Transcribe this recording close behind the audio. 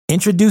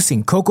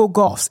Introducing Coco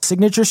Gauff's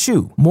signature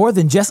shoe, more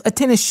than just a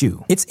tennis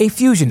shoe. It's a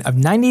fusion of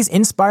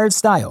 90s-inspired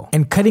style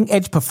and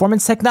cutting-edge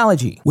performance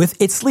technology.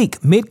 With its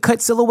sleek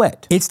mid-cut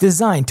silhouette, it's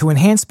designed to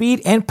enhance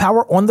speed and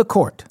power on the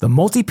court. The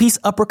multi-piece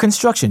upper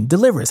construction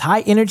delivers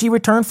high-energy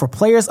return for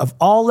players of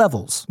all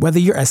levels. Whether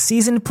you're a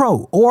seasoned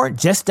pro or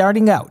just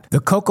starting out, the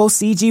Coco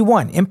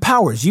CG1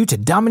 empowers you to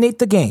dominate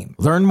the game.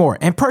 Learn more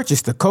and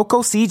purchase the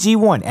Coco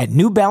CG1 at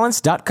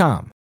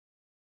NewBalance.com.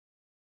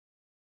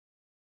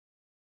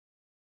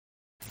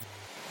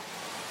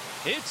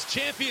 It's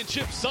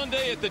Championship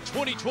Sunday at the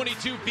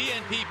 2022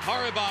 BNP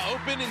Paribas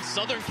Open in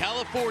Southern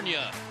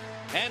California.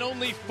 And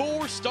only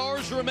 4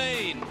 stars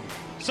remain.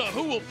 So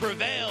who will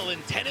prevail in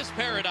tennis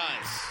paradise?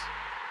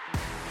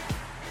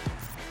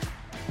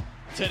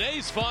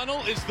 Today's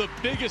final is the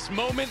biggest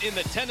moment in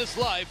the tennis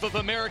life of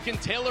American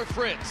Taylor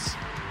Fritz,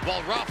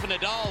 while Rafa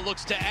Nadal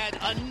looks to add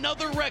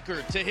another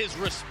record to his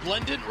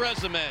resplendent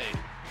resume.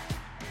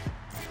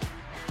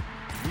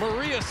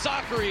 Maria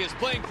Sakkari is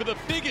playing for the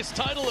biggest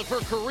title of her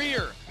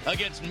career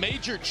against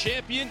major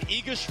champion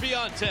Iga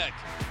Swiatek,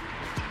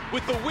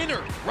 with the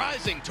winner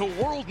rising to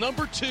world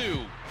number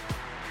 2.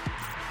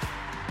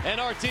 And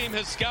our team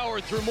has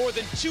scoured through more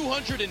than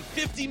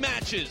 250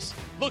 matches,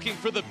 looking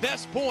for the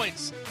best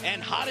points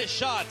and hottest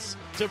shots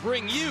to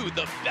bring you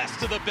the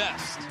best of the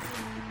best.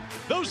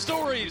 Those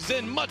stories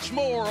and much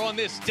more on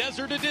this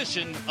desert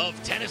edition of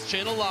Tennis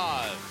Channel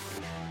Live.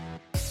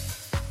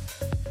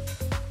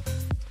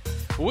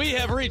 We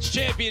have reached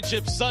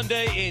Championship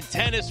Sunday in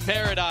tennis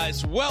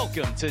paradise.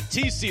 Welcome to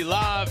TC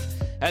Live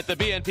at the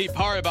BNP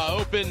Paribas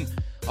Open,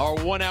 our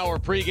 1-hour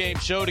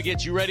pregame show to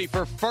get you ready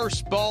for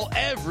first ball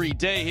every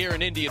day here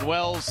in Indian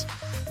Wells.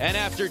 And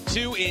after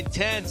 2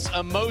 intense,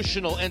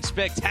 emotional, and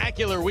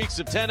spectacular weeks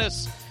of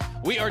tennis,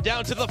 we are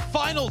down to the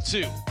final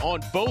 2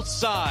 on both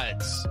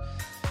sides.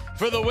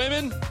 For the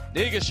women,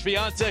 Iga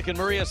Swiatek and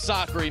Maria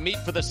Sakkari meet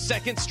for the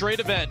second straight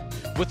event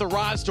with the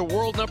rise to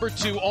world number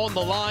 2 on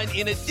the line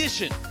in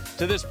addition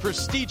to this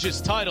prestigious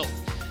title.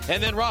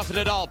 And then Rafa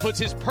Nadal puts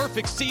his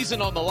perfect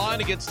season on the line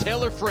against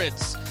Taylor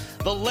Fritz,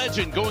 the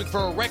legend going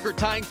for a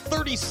record-tying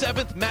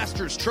 37th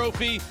Masters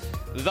trophy,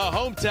 the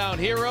hometown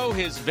hero,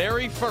 his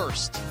very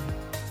first.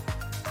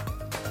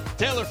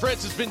 Taylor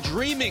Fritz has been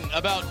dreaming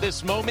about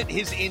this moment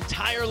his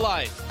entire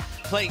life,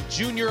 playing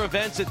junior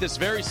events at this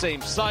very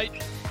same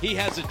site. He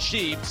has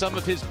achieved some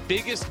of his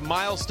biggest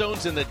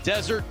milestones in the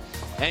desert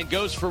and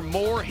goes for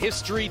more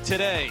history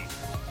today.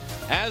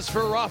 As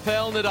for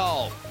Rafael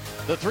Nadal,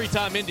 the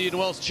 3-time Indian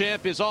Wells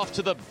champ is off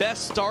to the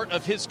best start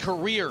of his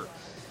career.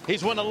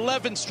 He's won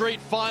 11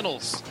 straight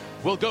finals,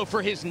 will go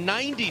for his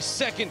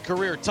 92nd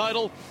career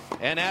title,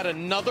 and add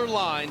another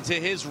line to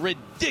his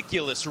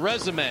ridiculous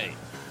resume.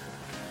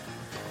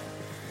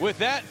 With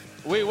that,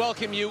 we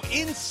welcome you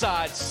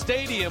inside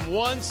Stadium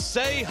 1.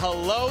 Say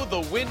hello,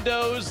 the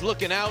windows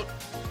looking out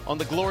on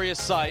the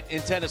glorious site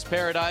in tennis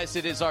paradise.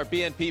 It is our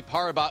BNP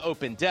Paribas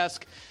Open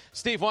desk.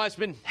 Steve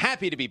Weissman,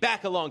 happy to be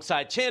back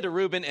alongside Chanda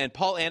Rubin and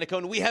Paul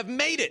Annacone. We have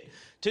made it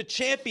to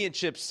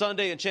Championship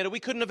Sunday, and Chanda, we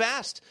couldn't have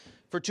asked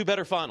for 2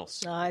 better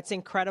finals. It's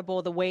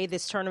incredible the way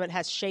this tournament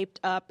has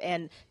shaped up,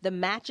 and the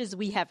matches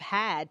we have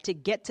had to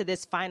get to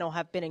this final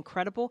have been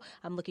incredible.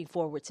 I'm looking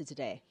forward to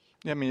today.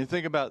 Yeah, I mean, you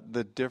think about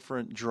the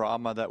different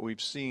drama that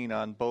we've seen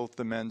on both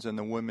the men's and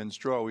the women's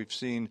draw. We've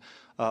seen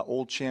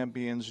old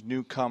champions,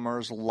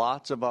 newcomers,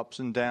 lots of ups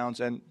and downs,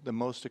 and the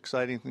most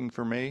exciting thing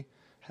for me,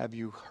 have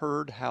you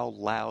heard how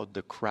loud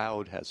the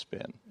crowd has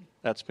been?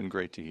 That's been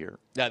great to hear.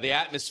 Now, the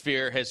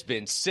atmosphere has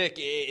been sick.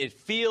 It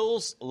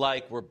feels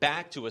like we're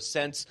back to a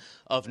sense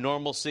of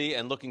normalcy,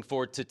 and looking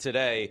forward to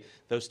today.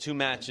 Those 2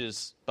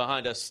 matches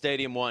behind us,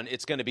 Stadium 1,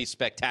 it's going to be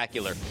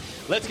spectacular.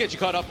 Let's get you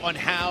caught up on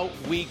how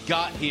we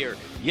got here.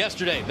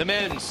 Yesterday, the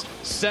men's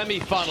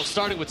semifinal,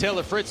 starting with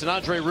Taylor Fritz and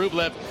Andrei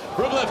Rublev.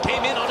 Rublev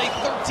came in on a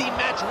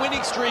 13-match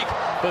winning streak,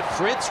 but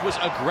Fritz was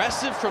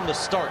aggressive from the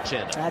start,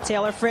 Chanda.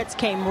 Taylor Fritz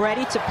came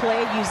ready to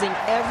play using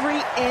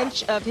every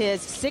inch of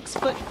his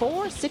 6'4",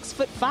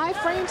 6'5"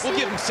 frame. We'll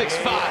give him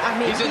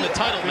 6'5". He's in the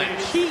title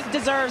match. He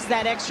deserves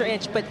that extra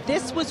inch, but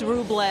this was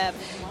Rublev.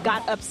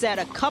 Got upset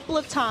a couple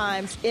of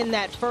times in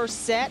that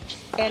first set,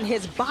 and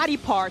his body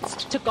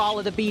parts took all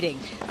of the beating.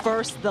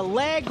 First, the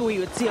leg, we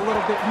would see a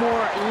little bit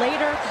more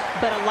later,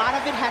 but a lot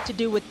of it had to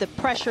do with the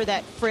pressure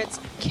that Fritz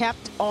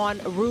kept on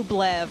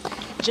Rublev.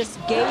 Just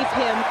gave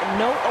him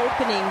no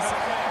openings,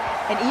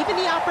 and even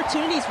the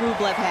opportunities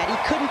Rublev had,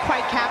 he couldn't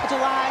quite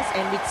capitalize,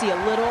 and we'd see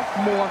a little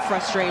more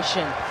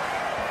frustration.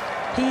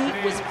 He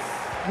was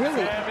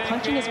really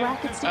punching his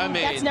racket, Steve.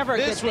 That's never a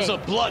good thing. This was a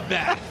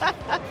bloodbath.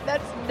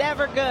 That's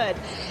never good.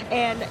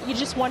 And you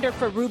just wonder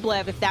for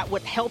Rublev if that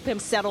would help him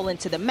settle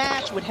into the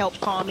match, would help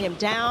calm him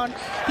down.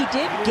 He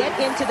did get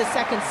into the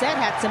second set,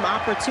 had some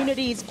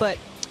opportunities, but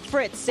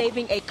Fritz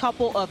saving a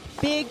couple of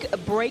big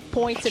break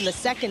points in the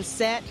second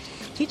set.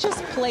 He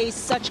just plays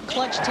such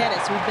clutch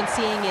tennis. We've been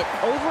seeing it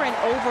over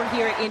and over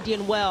here at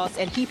Indian Wells,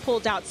 and he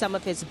pulled out some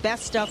of his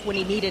best stuff when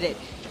he needed it.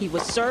 He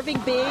was serving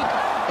big.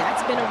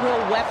 That's been a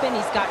real weapon.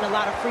 He's gotten a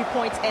lot of free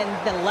points. And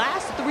the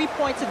last 3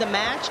 points of the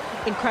match,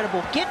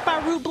 incredible get by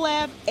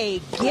Rublev, a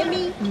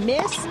gimme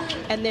miss,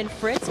 and then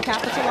Fritz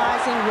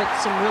capitalizing with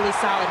some really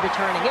solid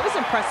returning. It was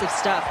impressive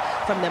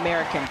stuff from the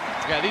American.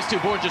 Yeah, these two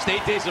born just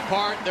 8 days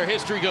apart. Their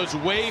history goes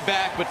way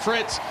back, but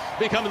Fritz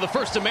becoming the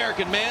first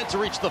American man to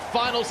reach the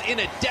finals in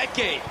a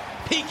decade,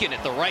 peaking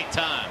at the right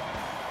time.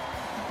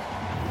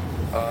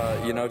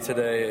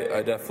 Today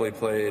I definitely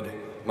played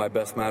my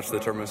best match of the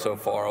tournament so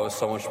far. I was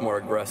so much more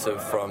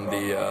aggressive from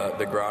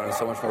the ground and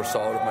so much more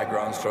solid with my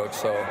ground stroke.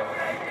 So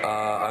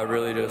I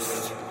really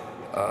just,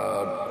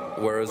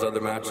 whereas other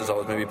matches I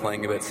was maybe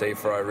playing a bit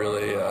safer, I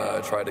really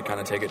tried to kind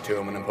of take it to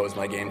him and impose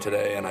my game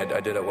today, and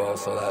I did it well,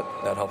 so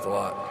that helped a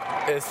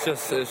lot. It's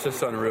just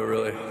unreal,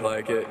 really.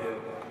 Like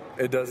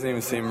it doesn't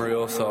even seem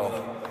real.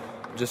 So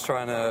just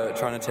trying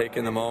to take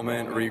in the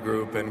moment,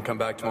 regroup, and come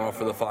back tomorrow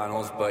for the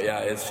finals. But yeah,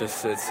 it's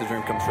a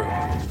dream come true.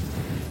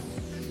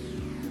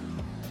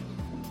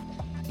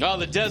 Well,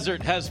 the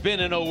desert has been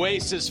an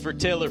oasis for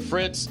Taylor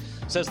Fritz.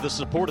 Says the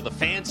support of the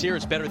fans here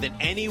is better than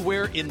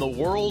anywhere in the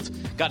world.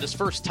 Got his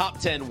first top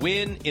 10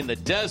 win in the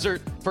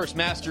desert. First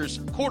Masters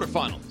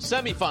quarterfinal,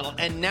 semifinal,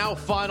 and now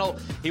final.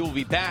 He will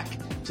be back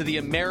to the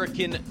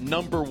American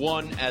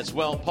 #1 as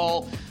well.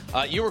 Paul,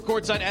 you were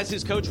courtside as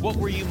his coach. What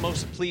were you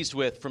most pleased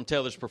with from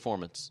Taylor's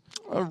performance?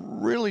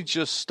 Really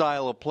just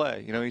style of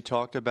play. He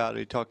talked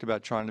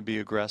about trying to be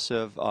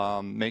aggressive,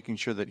 making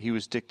sure that he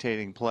was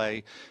dictating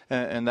play,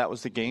 and that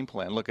was the game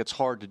plan. Look, it's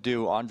hard to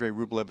do. Andre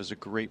Rublev is a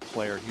great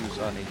player. He was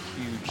on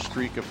a huge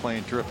streak of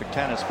playing terrific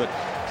tennis, but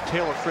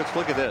Taylor Fritz,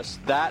 look at this.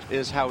 That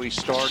is how he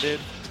started.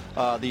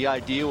 The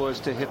idea was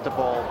to hit the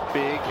ball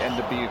big and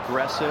to be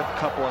aggressive. A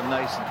couple of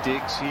nice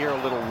digs here,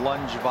 a little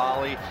lunge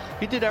volley.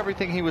 He did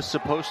everything he was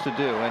supposed to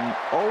do. And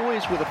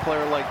always with a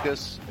player like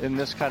this, in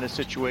this kind of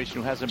situation,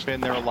 who hasn't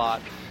been there a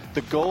lot,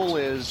 the goal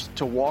is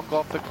to walk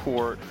off the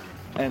court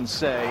and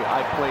say,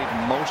 I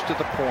played most of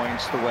the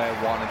points the way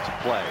I wanted to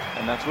play.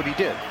 And that's what he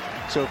did.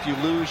 So if you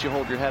lose, you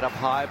hold your head up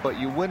high, but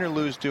you win or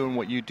lose doing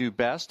what you do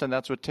best, and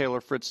that's what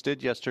Taylor Fritz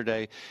did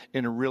yesterday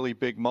in a really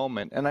big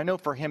moment. And I know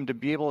for him to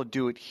be able to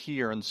do it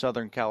here in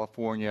Southern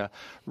California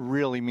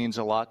really means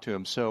a lot to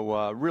him.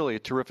 So really a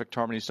terrific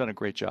tournament. He's done a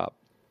great job.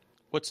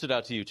 What stood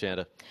out to you,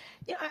 Chanda?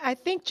 I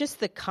think just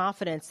the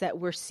confidence that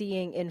we're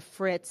seeing in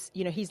Fritz.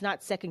 He's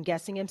not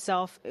second-guessing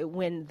himself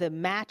when the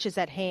match is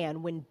at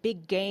hand, when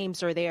big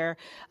games are there,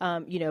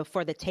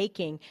 for the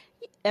taking.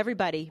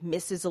 Everybody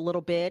misses a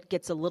little bit,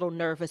 gets a little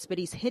nervous, but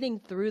he's hitting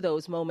through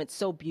those moments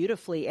so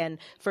beautifully. And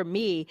for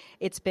me,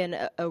 it's been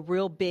a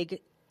real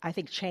big, I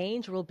think,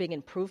 change, real big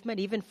improvement,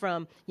 even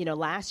from,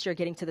 last year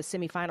getting to the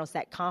semifinals,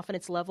 that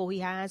confidence level he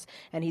has,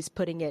 and he's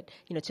putting it,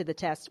 to the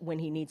test when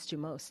he needs to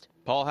most.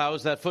 Paul, how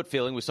is that foot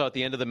feeling? We saw at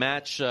the end of the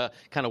match,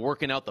 kind of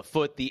working out the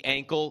foot, the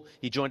ankle.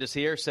 He joined us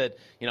here, said,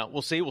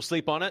 we'll see, we'll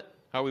sleep on it.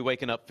 How are we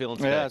waking up feeling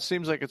today? Yeah, it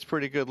seems like it's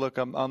pretty good. Look,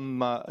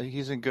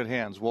 he's in good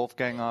hands.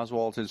 Wolfgang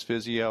Oswald, his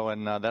physio,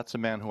 and that's a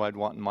man who I'd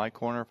want in my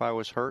corner if I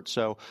was hurt.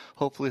 So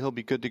hopefully he'll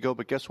be good to go.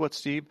 But guess what,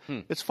 Steve?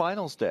 It's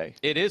finals day.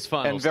 It is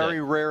finals day. And very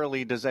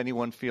rarely does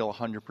anyone feel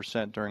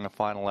 100% during a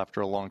final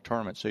after a long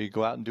tournament. So you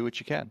go out and do what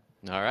you can.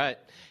 All right.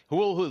 Who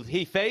will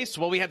he face?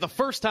 Well, we had the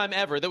first time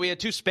ever that we had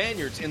two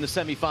Spaniards in the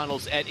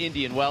semifinals at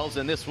Indian Wells,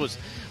 and this was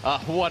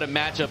what a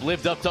matchup.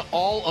 Lived up to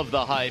all of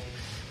the hype.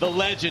 The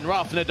legend,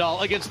 Rafa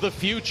Nadal, against the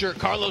future,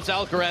 Carlos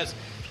Alcaraz.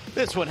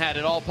 This one had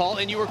it all, Paul,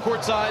 and you were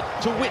courtside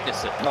to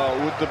witness it.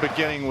 Oh, the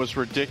beginning was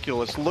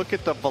ridiculous. Look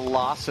at the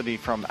velocity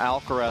from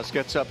Alcaraz.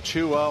 Gets up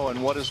 2-0,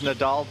 and what does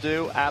Nadal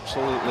do?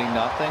 Absolutely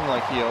nothing,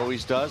 like he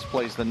always does.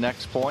 Plays the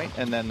next point,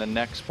 and then the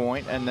next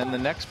point, and then the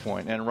next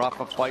point. And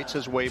Rafa fights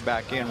his way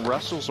back in,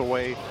 wrestles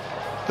away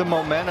the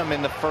momentum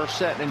in the first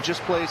set, and just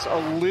plays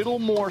a little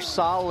more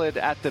solid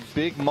at the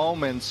big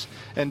moments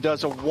and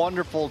does a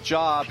wonderful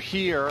job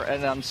here.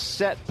 And on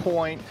set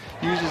point,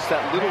 uses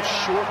that little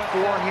short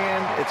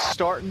forehand. It's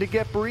starting to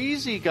get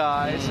breezy,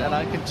 guys, and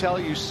I can tell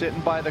you,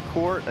 sitting by the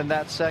court in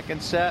that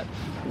second set,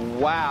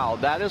 wow,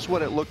 that is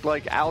what it looked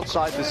like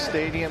outside the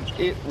stadium.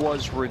 It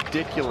was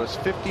ridiculous.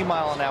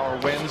 50-mile-an-hour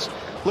winds.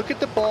 Look at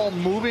the ball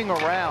moving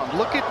around.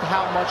 Look at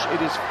how much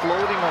it is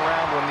floating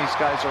around when these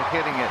guys are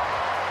hitting it.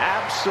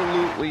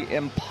 Absolutely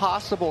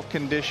impossible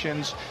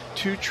conditions.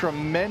 Two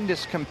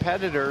tremendous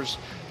competitors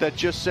that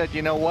just said,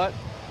 you know what?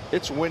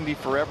 It's windy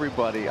for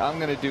everybody. I'm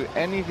going to do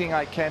anything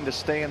I can to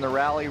stay in the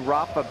rally.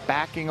 Rafa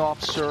backing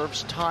off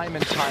serves time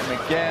and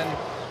time again.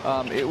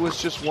 It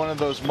was just one of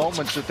those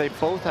moments that they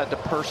both had to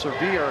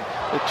persevere.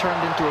 It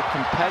turned into a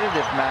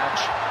competitive match.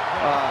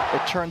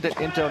 it turned it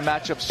into a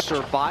match of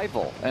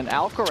survival. And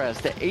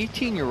Alcaraz, the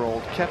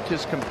 18-year-old, kept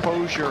his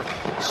composure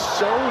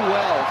so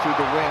well through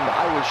the wind.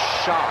 I was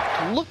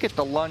shocked. Look at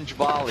the lunge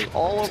volley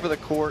all over the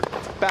court,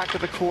 back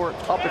of the court,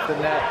 up at the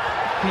net.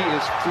 He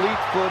is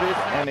fleet-footed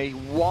and a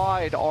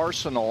wide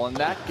arsenal, and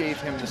that gave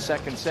him the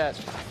second set.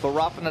 But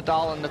Rafa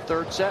Nadal in the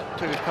third set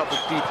took a couple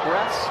deep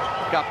breaths,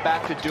 got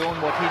back to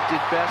doing what he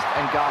did best,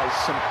 and guys,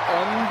 some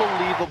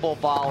unbelievable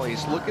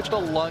volleys. Look at the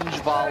lunge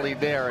volley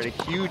there at a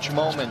huge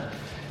moment.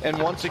 And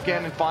once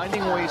again,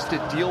 finding ways to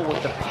deal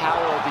with the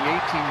power of the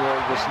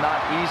 18-year-old was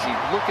not easy.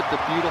 Look at the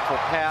beautiful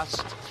pass.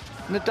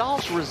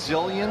 Nadal's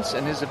resilience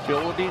and his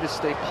ability to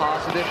stay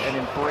positive and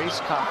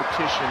embrace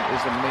competition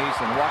is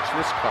amazing. Watch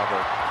this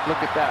cover.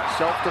 Look at that.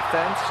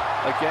 Self-defense.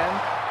 Again,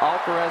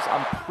 Alcaraz,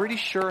 I'm pretty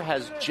sure,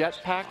 has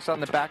jetpacks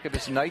on the back of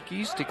his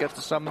Nikes to get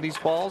to some of these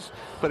balls,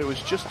 but it was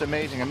just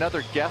amazing.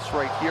 Another guess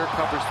right here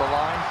covers the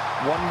line.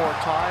 One more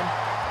time.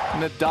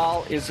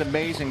 Nadal is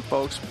amazing,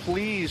 folks.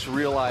 Please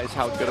realize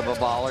how good of a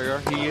volleyer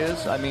he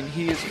is. I mean,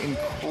 he is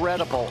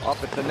incredible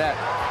up at the net.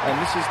 And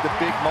this is the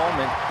big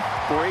moment.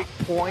 Break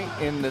point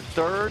in the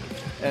third,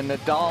 and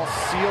Nadal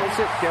seals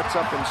it, gets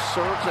up and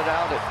serves it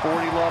out at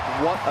 40 love.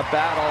 What a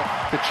battle.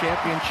 The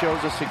champion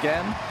shows us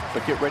again,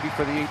 but get ready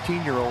for the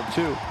 18-year-old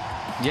too.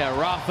 Yeah,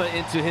 Rafa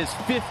into his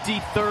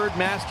 53rd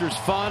Masters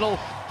final.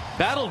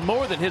 Battled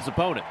more than his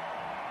opponent.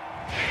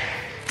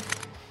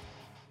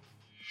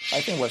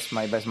 I think it was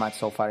my best match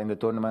so far in the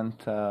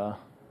tournament.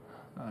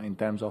 In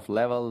terms of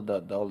level,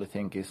 the only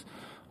thing is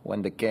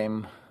when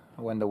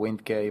the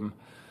wind came,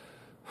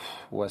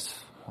 was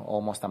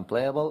almost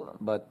unplayable.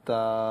 But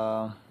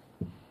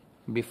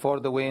before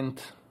the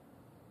wind,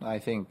 I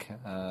think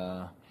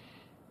I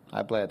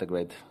played a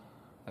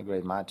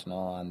great match,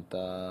 and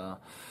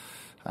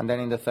then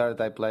in the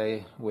third I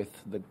play with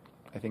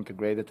I think a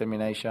great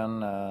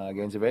determination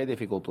against a very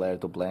difficult player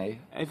to play.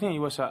 I think it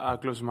was a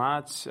close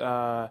match.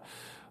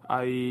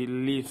 I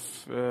leave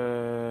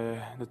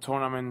the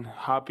tournament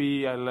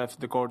happy. I left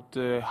the court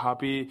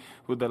happy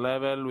with the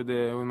level, with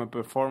my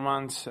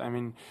performance. I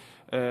mean,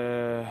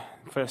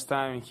 first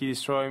time he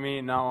destroyed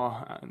me.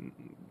 Now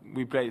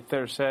we played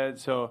third set,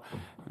 so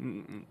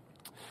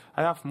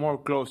I have more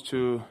close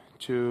to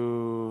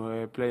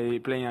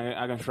playing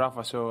against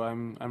Rafa. So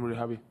I'm really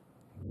happy.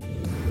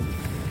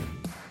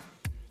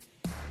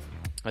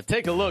 Now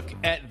take a look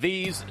at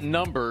these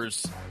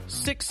numbers.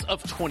 6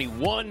 of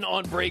 21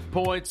 on break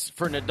points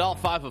for Nadal,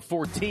 5 of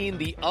 14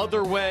 the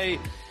other way.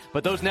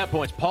 But those net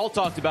points, Paul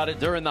talked about it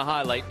during the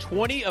highlight.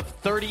 20 of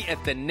 30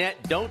 at the net.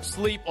 Don't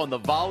sleep on the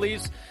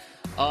volleys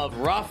of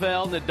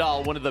Rafael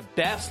Nadal, one of the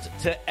best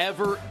to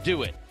ever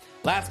do it.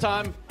 Last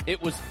time,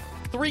 it was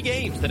 3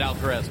 games that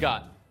Alcaraz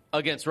got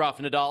against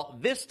Rafa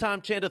Nadal. This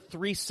time, Chanda,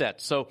 3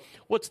 sets. So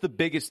what's the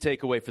biggest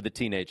takeaway for the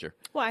teenager?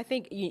 Well, I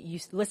think you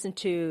listen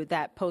to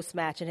that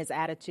post-match and his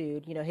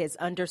attitude, his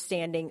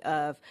understanding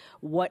of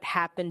what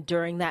happened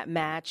during that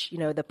match,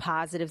 the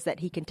positives that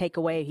he can take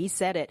away. He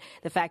said it,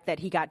 the fact that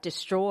he got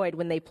destroyed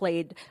when they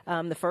played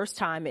the first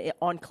time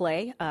on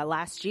clay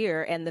last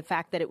year, and the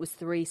fact that it was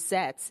 3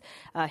 sets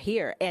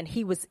here. And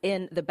he was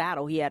in the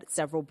battle. He had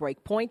several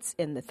break points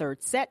in the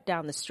third set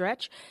down the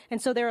stretch.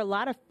 And so there are a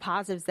lot of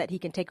positives that he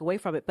can take away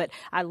from it. But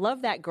I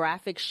love that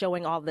graphic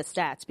showing all the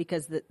stats,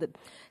 because the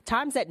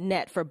times at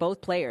net for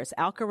both players,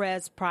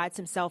 Alcaraz prides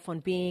himself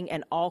on being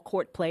an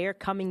all-court player,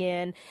 coming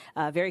in,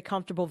 very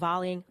comfortable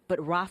volleying.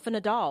 But Rafa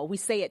Nadal, we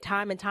say it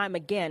time and time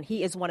again,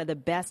 he is one of the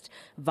best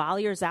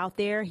volleyers out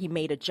there. He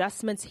made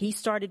adjustments. He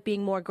started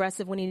being more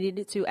aggressive when he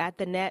needed to at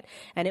the net.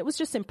 And it was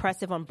just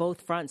impressive on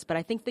both fronts. But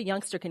I think the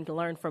youngster can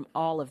learn from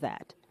all of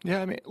that.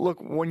 Yeah, I mean, look,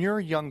 when you're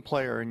a young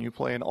player and you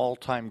play an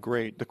all-time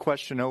great, the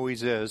question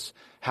always is,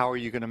 how are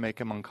you going to make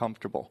him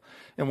uncomfortable?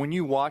 And when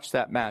you watch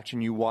that match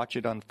and you watch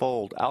it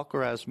unfold,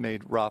 Alcaraz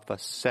made Rafa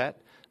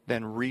set,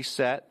 then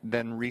reset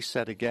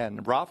again.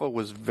 Rafa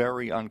was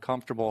very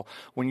uncomfortable.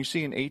 When you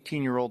see an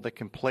 18-year-old that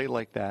can play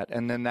like that,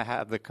 and then to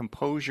have the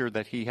composure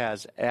that he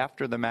has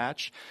after the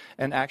match,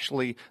 and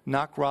actually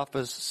knock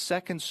Rafa's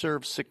second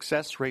serve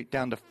success rate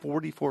down to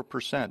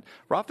 44%.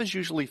 Rafa's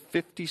usually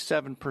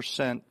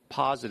 57%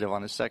 positive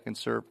on his second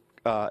serve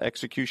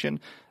execution.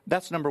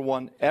 That's number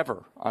 1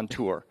 ever on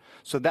tour.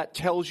 So that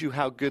tells you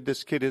how good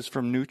this kid is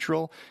from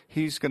neutral.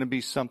 He's going to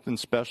be something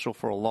special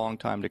for a long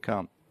time to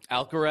come.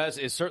 Alcaraz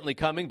is certainly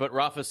coming, but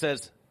Rafa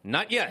says,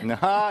 not yet.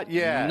 Not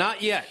yet.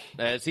 Not yet,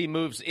 as he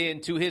moves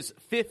into his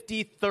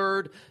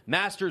 53rd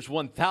Masters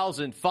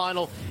 1000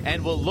 final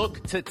and will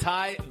look to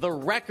tie the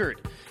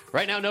record.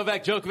 Right now,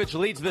 Novak Djokovic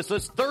leads this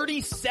list,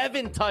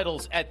 37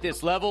 titles at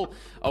this level.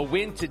 A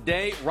win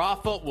today,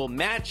 Rafa will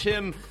match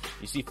him.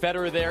 You see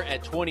Federer there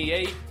at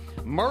 28.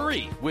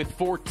 Murray with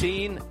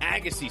 14,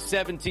 Agassi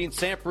 17,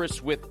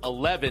 Sampras with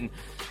 11.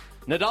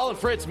 Nadal and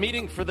Fritz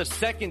meeting for the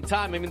second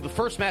time. I mean, the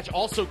first match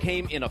also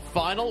came in a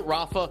final.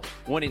 Rafa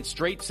won in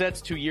straight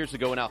sets 2 years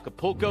ago in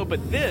Acapulco.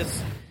 But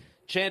this,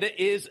 Chanda,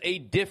 is a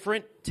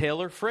different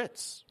Taylor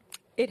Fritz.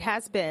 It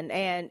has been.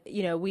 And,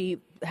 we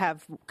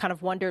have kind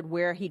of wondered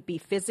where he'd be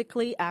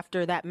physically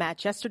after that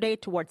match yesterday.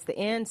 Towards the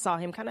end, saw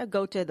him kind of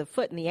go to the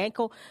foot and the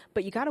ankle,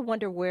 but you got to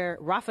wonder where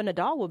Rafa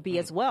Nadal will be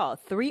as well.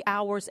 3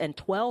 hours and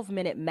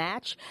 12-minute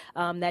match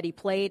that he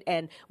played,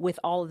 and with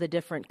all of the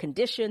different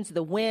conditions,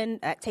 the wind,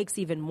 that takes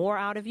even more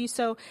out of you.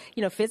 So,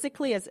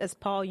 physically, as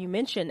Paul, you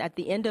mentioned, at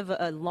the end of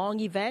a long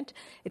event,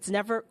 it's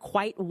never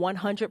quite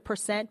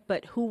 100%,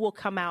 but who will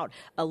come out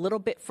a little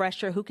bit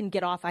fresher, who can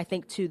get off, I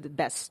think, to the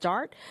best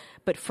start.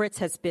 But Fritz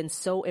has been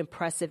so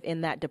impressive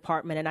in that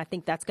department, and I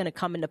think that's going to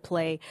come into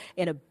play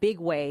in a big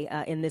way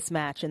in this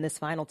match, in this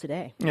final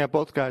today. Yeah,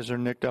 both guys are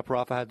nicked up.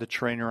 Rafa had the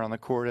trainer on the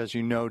court, as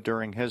you know,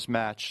 during his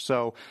match.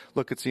 So,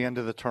 look, it's the end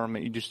of the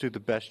tournament. You just do the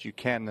best you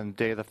can in the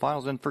day of the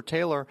finals. And for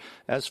Taylor,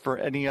 as for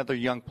any other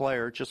young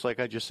player, just like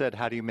I just said,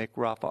 how do you make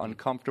Rafa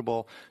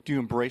uncomfortable? Do you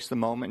embrace the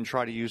moment and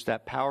try to use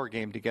that power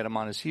game to get him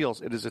on his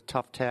heels? It is a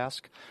tough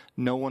task.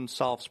 No one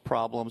solves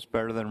problems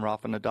better than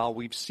Rafa Nadal.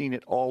 We've seen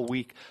it all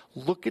week.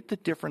 Look at the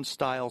different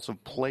styles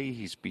of play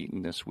he's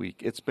beaten this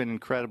week. It's been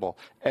incredible.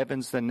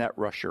 Evans, the net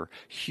rusher.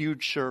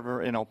 Huge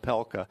server in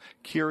Opelka.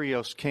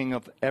 Kyrgios, king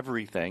of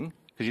everything,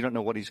 because you don't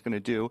know what he's going to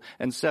do.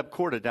 And Seb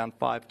Korda down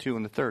 5-2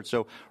 in the third.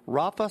 So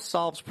Rafa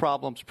solves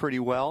problems pretty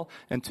well.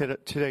 And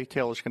today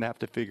Taylor's going to have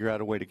to figure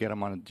out a way to get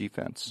him on a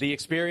defense. The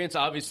experience,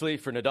 obviously,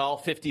 for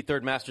Nadal,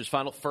 53rd Masters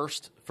final,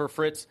 first for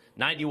Fritz,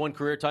 91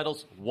 career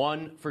titles,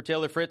 1 for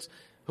Taylor Fritz,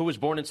 who was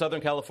born in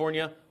Southern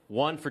California.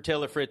 1 for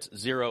Taylor Fritz,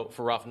 0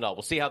 for Rafa Nadal.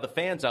 We'll see how the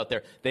fans out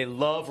there, they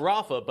love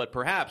Rafa, but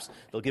perhaps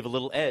they'll give a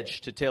little edge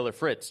to Taylor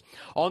Fritz.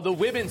 On the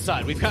women's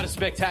side, we've got a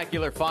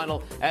spectacular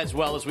final as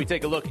well as we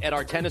take a look at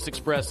our Tennis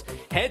Express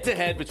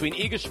head-to-head between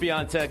Iga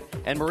Swiatek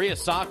and Maria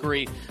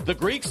Sakkari. The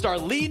Greek star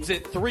leads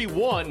it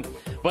 3-1,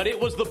 but it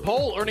was the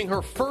Pole earning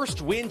her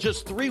first win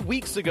just 3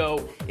 weeks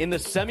ago in the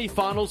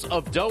semifinals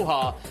of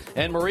Doha.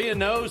 And Maria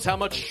knows how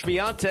much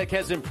Swiatek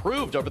has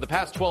improved over the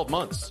past 12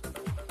 months.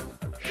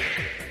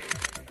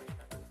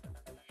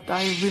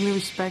 I really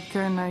respect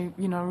her, and I,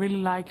 really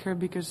like her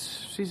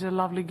because she's a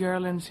lovely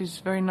girl and she's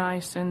very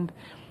nice, and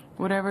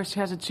whatever she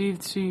has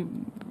achieved, she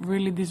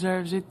really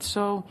deserves it.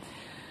 So,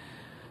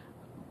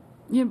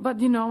 yeah,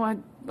 but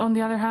on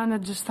the other hand, I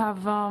just have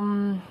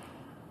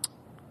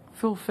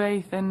full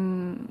faith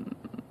and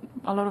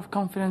a lot of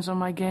confidence on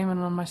my game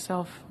and on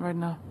myself right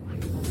now.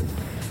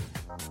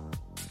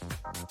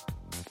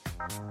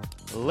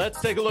 Let's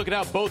take a look at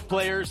how both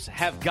players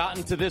have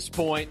gotten to this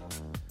point.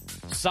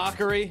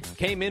 Sakkari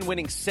came in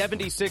winning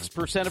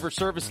 76% of her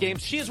service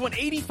games. She has won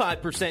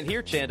 85%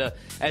 here, Chanda,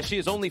 as she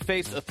has only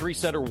faced a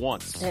 3-setter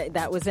once.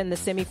 That was in the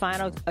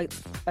semifinal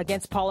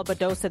against Paula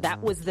Badosa.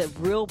 That was the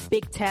real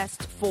big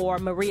test for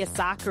Maria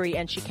Sakkari,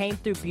 and she came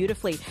through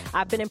beautifully.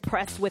 I've been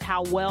impressed with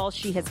how well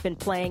she has been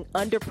playing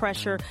under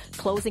pressure,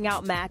 closing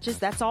out matches.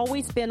 That's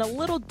always been a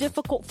little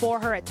difficult for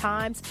her at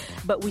times,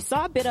 but we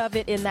saw a bit of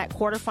it in that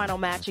quarterfinal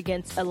match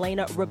against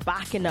Elena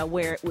Rybakina,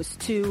 where it was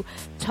 2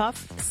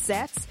 tough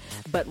sets,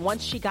 but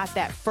once she got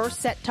that first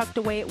set tucked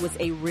away, it was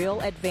a real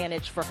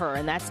advantage for her,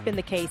 and that's been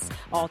the case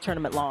all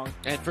tournament long.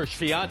 And for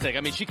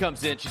Swiatek, she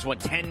comes in, she's won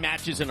 10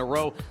 matches in a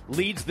row,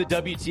 leads the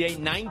WTA,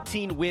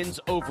 19 wins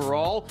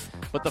overall,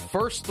 but the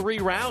first 3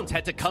 rounds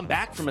had to come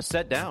back from a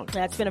set down.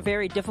 That's been a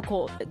very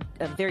different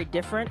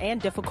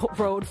and difficult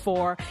road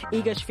for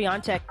Iga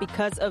Swiatek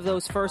because of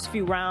those first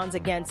few rounds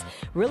against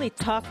really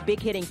tough,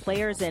 big-hitting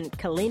players, and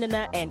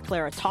Kalinina and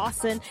Clara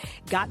Tauson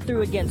got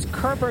through against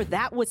Kerber.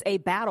 That was a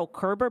battle.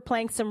 Kerber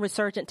playing some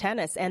resurgent tennis.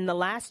 And the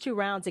last 2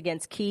 rounds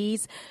against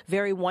Keys,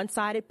 very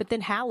one-sided, but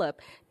then Halep,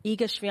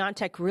 Iga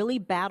Swiatek really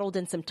battled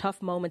in some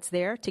tough moments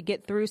there to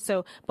get through.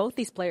 So both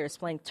these players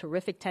playing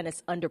terrific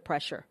tennis under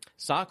pressure.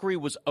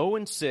 Sakkari was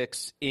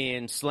 0-6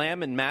 in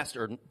Slam and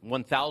Master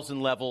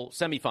 1,000 level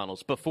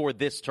semifinals before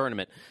this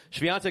tournament.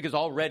 Swiatek is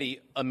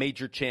already a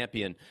major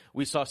champion.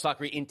 We saw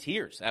Sakkari in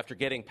tears after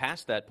getting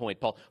past that point.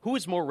 Paul, who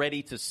is more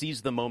ready to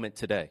seize the moment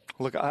today?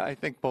 Look, I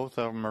think both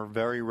of them are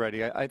very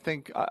ready. I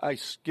think I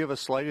give a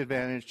slight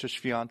advantage to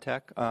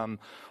Swiatek.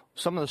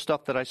 Some of the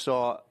stuff that I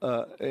saw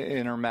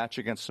in her match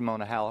against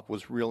Simona Halep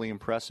was really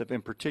impressive.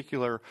 In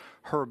particular,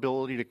 her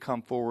ability to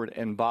come forward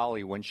and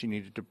volley when she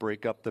needed to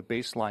break up the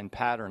baseline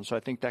pattern. So I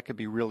think that could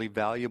be really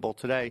valuable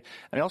today.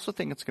 And I also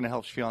think it's going to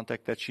help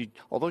Swiatek that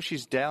although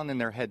she's down in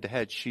their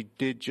head-to-head, she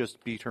did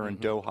just beat her in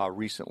Doha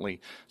recently.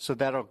 So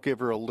that'll give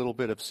her a little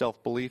bit of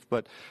self-belief.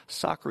 But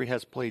Sakkari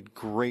has played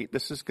great.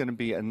 This is going to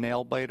be a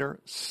nail-biter,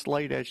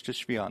 slight edge to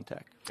Swiatek.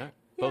 All right.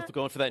 Both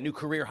going for that new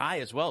career high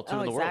as well, too,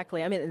 in the world.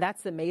 Exactly.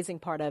 That's the amazing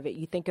part of it.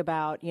 You think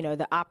about,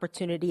 the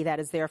opportunity that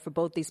is there for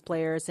both these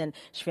players, and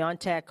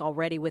Swiatek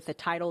already with the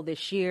title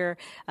this year.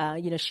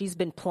 She's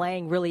been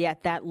playing really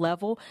at that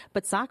level,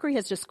 but Sakkari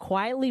has just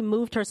quietly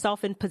moved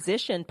herself in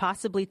position,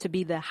 possibly to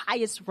be the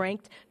highest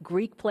ranked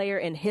Greek player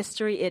in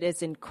history. It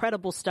is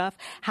incredible stuff.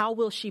 How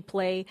will she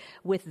play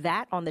with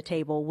that on the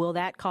table? Will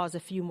that cause a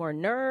few more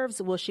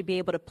nerves? Will she be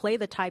able to play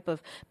the type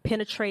of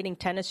penetrating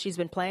tennis she's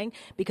been playing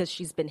because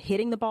she's been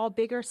hitting the ball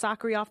bigger? bigger,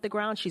 Sakkari off the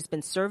ground. She's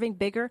been serving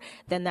bigger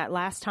than that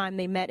last time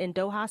they met in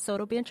Doha. So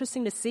it'll be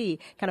interesting to see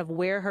kind of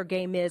where her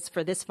game is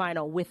for this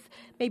final with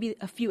maybe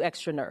a few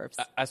extra nerves.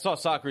 I saw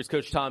Sakkari's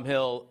coach Tom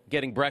Hill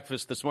getting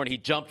breakfast this morning. He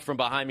jumped from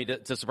behind me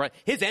to surprise.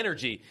 His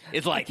energy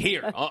is like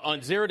here.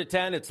 On 0 to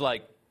 10, it's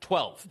like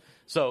 12.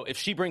 So if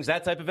she brings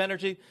that type of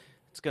energy,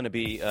 it's going to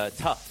be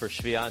tough for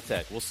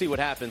Swiatek. We'll see what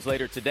happens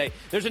later today.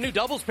 There's a new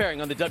doubles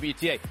pairing on the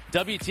WTA.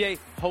 WTA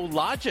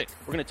Hologic.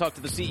 We're going to talk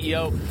to the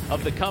CEO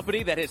of the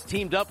company that has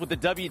teamed up with the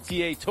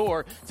WTA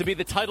Tour to be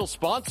the title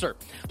sponsor.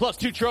 Plus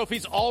 2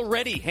 trophies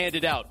already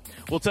handed out.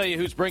 We'll tell you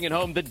who's bringing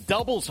home the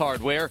doubles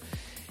hardware.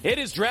 It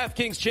is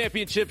DraftKings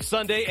Championship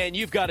Sunday, and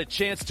you've got a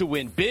chance to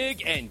win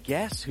big. And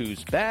guess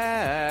who's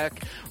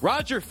back?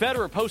 Roger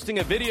Federer posting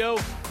a video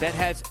that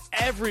has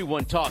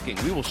everyone talking.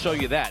 We will show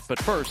you that. But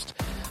first,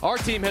 our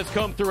team has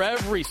come through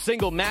every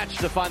single match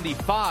to find the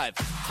 5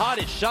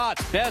 hottest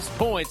shots, best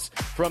points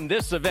from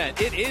this event.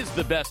 It is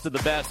the best of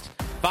the best.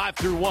 5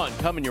 through 1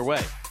 coming your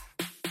way.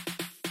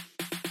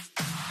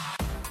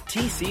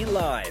 TC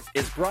Live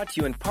is brought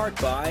to you in part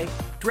by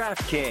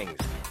DraftKings.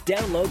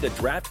 Download the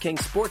DraftKings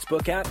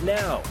Sportsbook app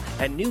now,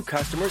 and new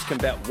customers can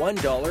bet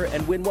 $1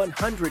 and win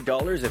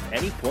 $100 if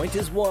any point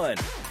is won.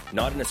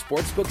 Not in a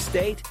sportsbook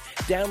state?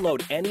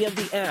 Download any of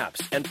the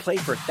apps and play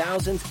for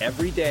thousands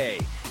every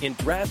day in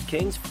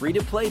DraftKings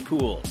free-to-play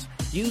pools.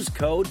 Use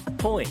code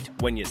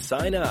POINT when you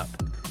sign up.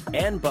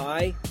 And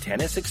by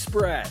Tennis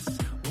Express.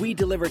 We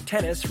deliver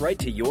tennis right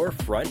to your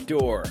front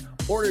door.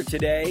 Order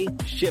today,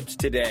 ships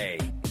today.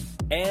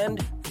 And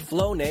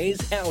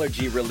Flonase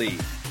Allergy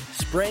Relief.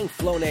 Spraying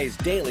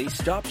Flonase daily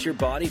stops your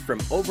body from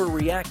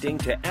overreacting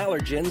to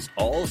allergens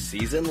all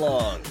season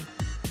long.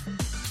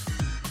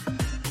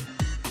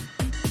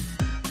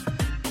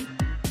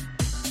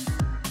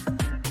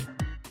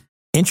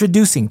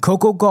 Introducing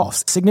Coco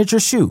Gauff's signature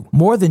shoe.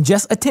 More than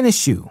just a tennis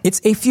shoe,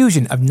 it's a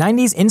fusion of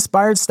 90s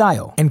inspired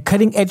style and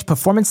cutting-edge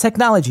performance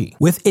technology.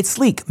 With its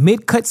sleek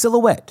mid-cut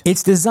silhouette,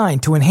 it's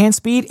designed to enhance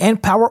speed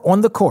and power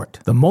on the court.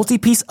 The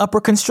multi-piece upper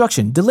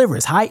construction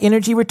delivers high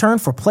energy return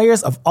for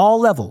players of all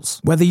levels.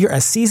 Whether you're a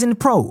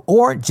seasoned pro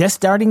or just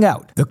starting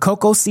out, the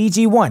Coco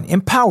CG1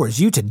 empowers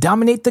you to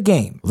dominate the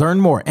game. Learn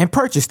more and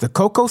purchase the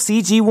Coco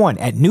CG1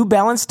 at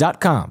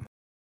NewBalance.com.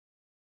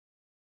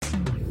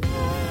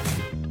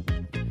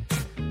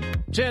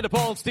 Chanda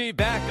Paul and Steve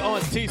back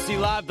on TC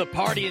Live. The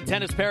party in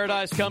Tennis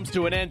Paradise comes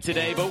to an end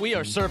today, but we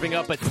are serving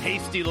up a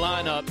tasty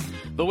lineup.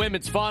 The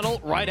women's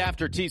final right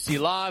after TC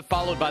Live,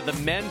 followed by the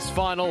men's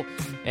final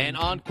and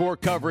encore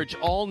coverage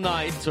all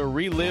night to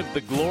relive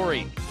the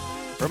glory.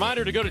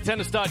 Reminder to go to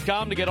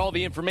tennis.com to get all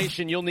the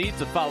information you'll need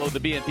to follow the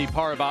BNP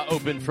Paribas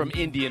Open from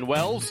Indian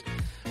Wells.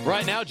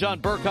 Right now,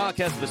 John Burkock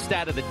has the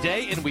stat of the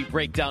day, and we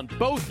break down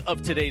both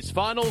of today's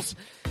finals.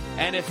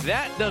 And if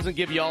that doesn't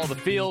give you all the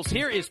feels,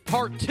 here is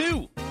part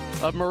 2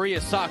 of Maria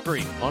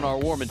Sakkari on our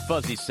Warm and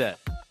Fuzzy set.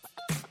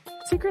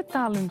 Secret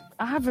talent.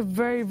 I have a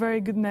very,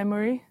 very good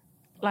memory,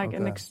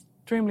 an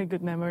extremely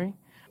good memory.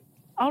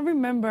 I'll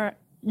remember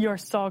your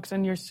socks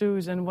and your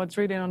shoes and what's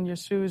written on your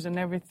shoes and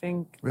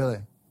everything. Really?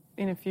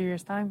 In a few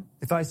years' time.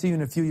 If I see you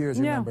in a few years,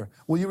 remember.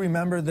 Will you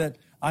remember that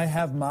I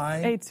have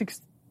my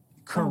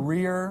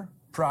career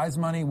prize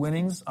money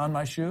winnings on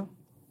my shoe?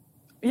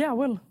 Yeah, I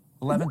will.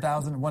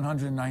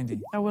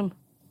 11,190. I will.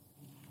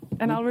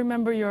 And I'll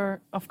remember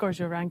your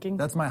ranking.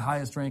 That's my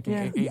highest ranking,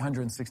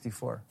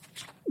 864.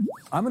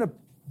 I'm going to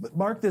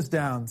mark this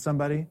down,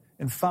 somebody.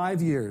 In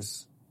 5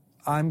 years,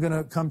 I'm going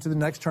to come to the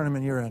next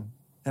tournament you're in,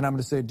 and I'm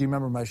going to say, do you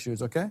remember my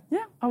shoes, okay?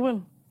 Yeah, I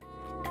will.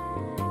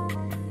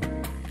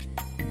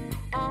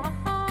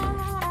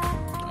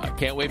 I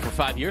can't wait for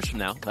 5 years from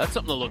now. That's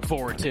something to look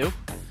forward to. You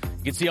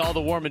can see all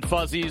the Warm and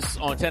Fuzzies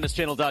on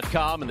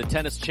TennisChannel.com and the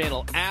Tennis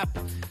Channel app.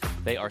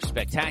 They are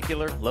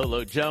spectacular.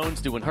 Lolo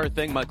Jones doing her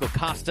thing. Michael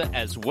Costa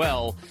as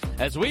well.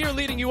 As we are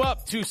leading you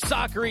up to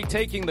Sakkari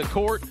taking the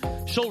court,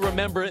 she'll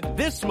remember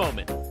this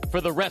moment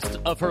for the rest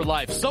of her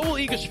life. So will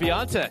Iga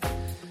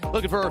Swiatek.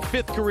 Looking for her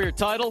 5th career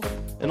title.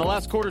 In the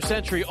last quarter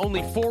century,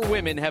 only 4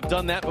 women have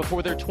done that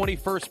before their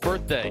 21st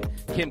birthday.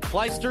 Kim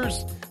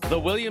Clijsters, the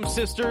Williams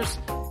sisters,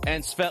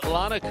 and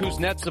Svetlana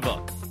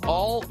Kuznetsova.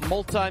 All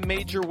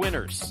multi-major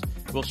winners.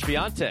 Will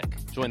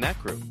Swiatek join that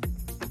group?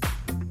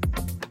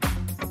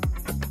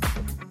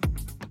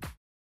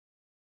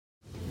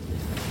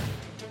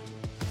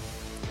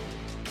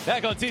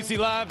 Back on TC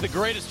Live, the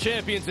greatest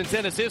champions in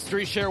tennis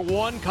history share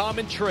one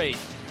common trait,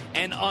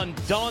 an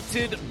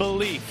undaunted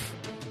belief.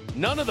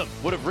 None of them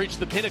would have reached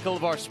the pinnacle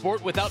of our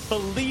sport without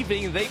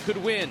believing they could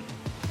win.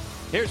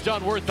 Here's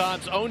John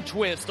Wertheim's own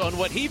twist on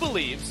what he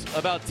believes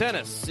about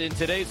tennis in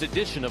today's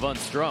edition of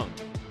Unstrung.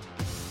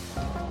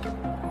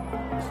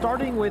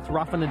 Starting with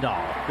Rafa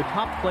Nadal, the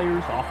top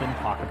players often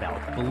talk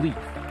about belief.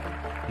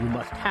 You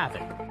must have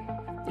it.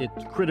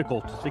 It's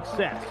critical to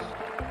success.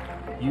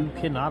 You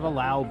cannot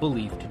allow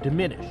belief to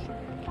diminish.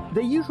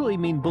 They usually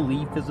mean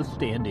belief as a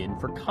stand-in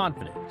for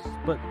confidence,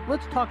 but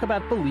let's talk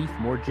about belief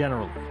more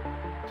generally.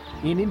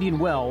 In Indian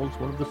Wells,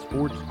 one of the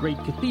sport's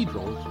great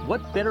cathedrals,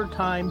 what better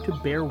time to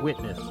bear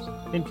witness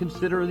and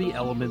consider the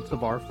elements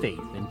of our faith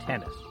in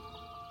tennis?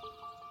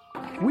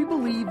 We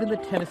believe in the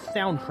tennis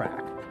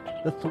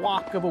soundtrack, the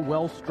thwack of a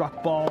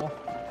well-struck ball,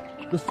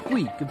 the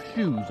squeak of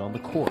shoes on the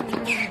court,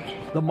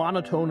 the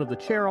monotone of the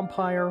chair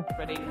umpire.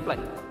 Ready, play.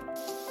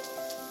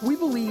 We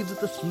believe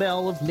that the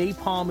smell of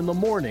napalm in the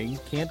morning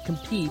can't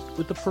compete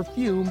with the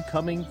perfume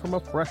coming from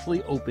a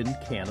freshly opened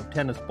can of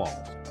tennis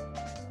balls.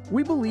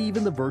 We believe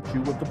in the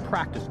virtue of the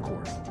practice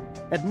court.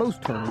 At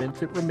most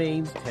tournaments, it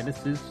remains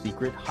tennis's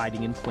secret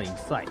hiding in plain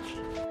sight.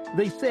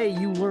 They say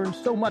you learn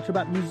so much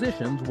about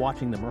musicians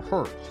watching them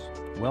rehearse.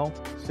 Well,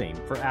 same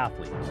for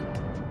athletes.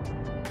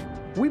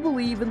 We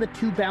believe in the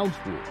two-bounce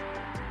rule.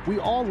 We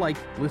all like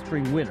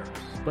blistering winners,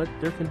 but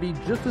there can be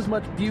just as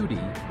much beauty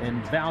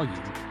and value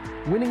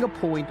winning a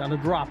point on a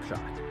drop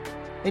shot.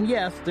 And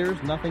yes,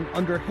 there's nothing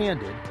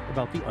underhanded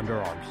about the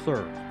underarm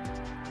serve.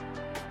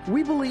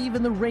 We believe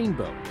in the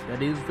rainbow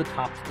that is the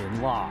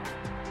topspin lob.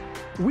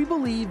 We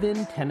believe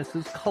in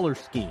tennis's color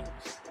schemes.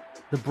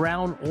 The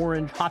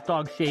brown-orange hot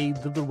dog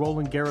shades of the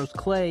Roland Garros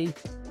clay,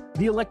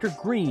 the electric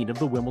green of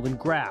the Wimbledon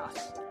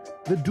grass,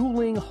 the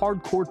dueling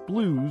hard-court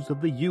blues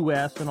of the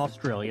U.S. and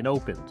Australian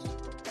Opens,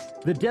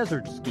 the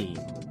desert scheme,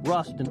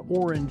 rust and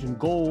orange and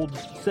gold,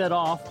 set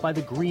off by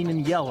the green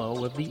and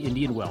yellow of the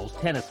Indian Wells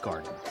Tennis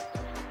Garden.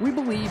 We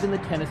believe in the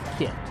tennis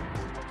kit,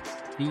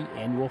 the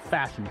annual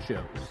fashion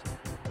shows,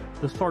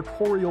 the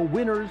sartorial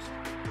winners,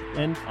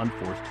 and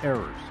unforced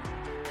errors.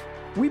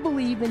 We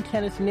believe in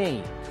tennis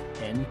names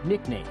and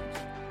nicknames,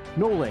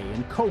 Nole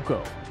and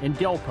Coco and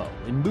Delpo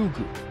and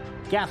Mugu,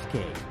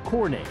 Gasquet,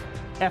 Cornet,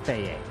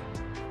 FAA.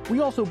 We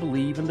also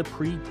believe in the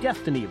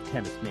predestiny of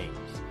tennis names,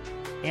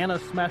 Anna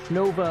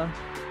Smashnova,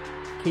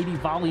 Katie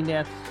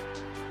Volley-Nets,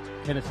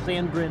 Tennis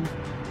Sandgren.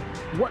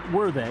 What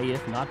were they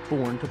if not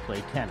born to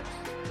play tennis?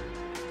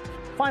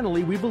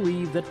 Finally, we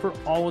believe that for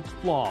all its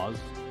flaws,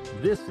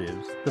 this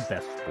is the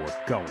best sport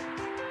going.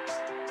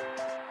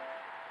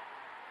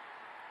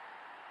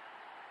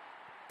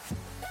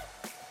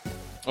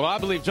 Well, I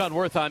believe Jon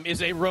Wertheim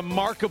is a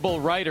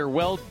remarkable writer.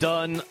 Well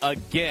done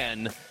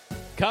again.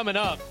 Coming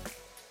up,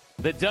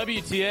 the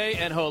WTA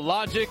and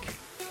Hologic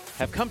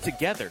have come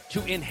together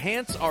to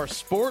enhance our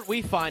sport.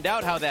 We find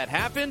out how that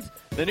happened,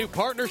 the new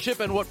partnership,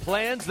 and what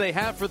plans they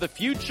have for the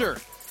future.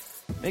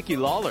 Mickey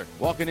Lawler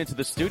walking into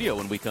the studio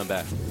when we come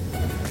back.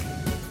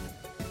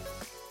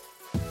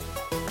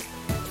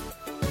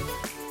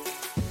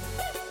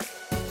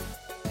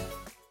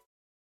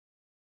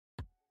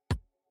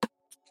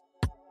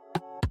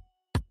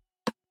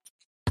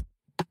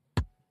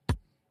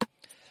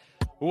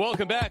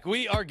 Welcome back.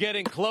 We are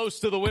getting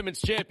close to the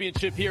Women's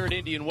Championship here at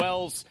Indian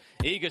Wells.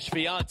 Iga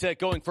Swiatek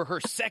going for her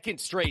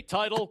second straight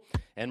title.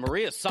 And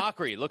Maria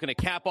Sakkari looking to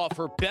cap off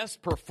her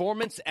best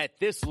performance at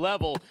this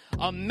level.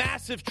 A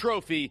massive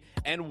trophy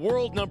and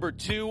world number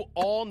 2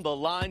 on the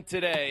line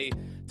today.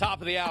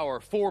 Top of the hour,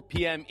 4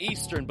 p.m.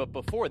 Eastern. But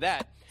before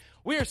that,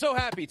 we are so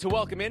happy to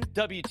welcome in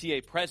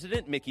WTA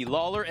President Mickey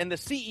Lawler and the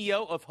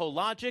CEO of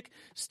Hologic,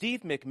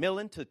 Steve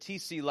McMillan, to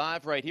TC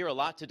Live right here. A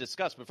lot to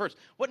discuss. But first,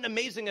 what an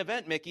amazing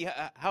event, Mickey.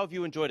 How have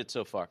you enjoyed it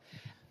so far?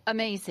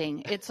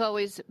 Amazing. It's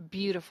always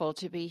beautiful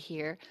to be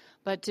here.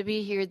 But to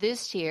be here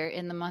this year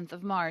in the month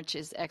of March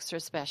is extra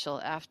special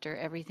after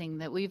everything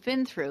that we've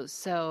been through.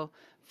 So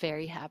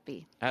very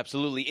happy.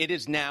 Absolutely. It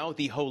is now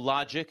the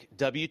Hologic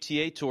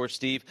WTA Tour,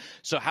 Steve.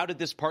 So how did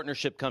this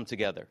partnership come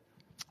together?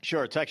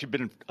 Sure. It's actually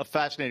been a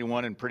fascinating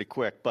one and pretty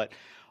quick. But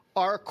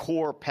our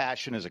core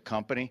passion as a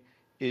company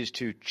is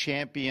to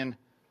champion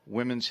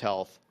women's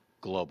health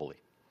globally.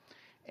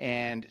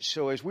 And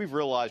so as we've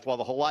realized, while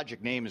the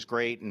Hologic name is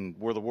great and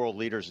we're the world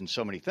leaders in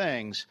so many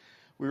things,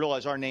 we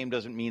realize our name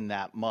doesn't mean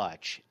that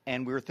much.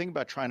 And we were thinking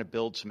about trying to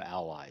build some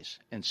allies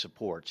and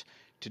supports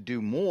to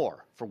do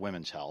more for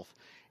women's health.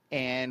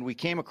 And we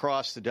came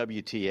across the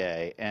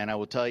WTA. And I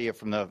will tell you,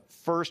 from the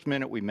first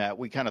minute we met,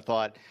 we kind of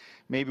thought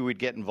maybe we'd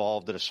get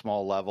involved at a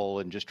small level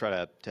and just try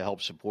to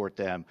help support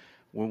them.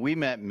 When we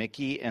met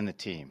Mickey and the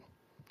team,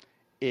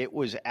 it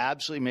was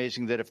absolutely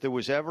amazing that if there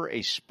was ever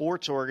a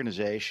sports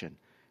organization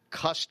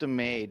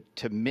custom-made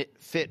to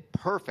fit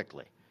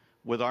perfectly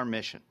with our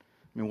mission.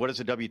 I mean, what has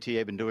the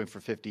WTA been doing for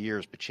 50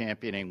 years but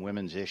championing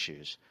women's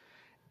issues?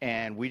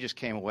 And we just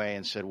came away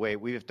and said, wait,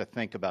 we have to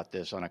think about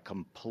this on a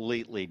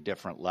completely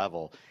different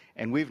level.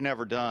 And we've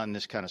never done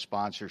this kind of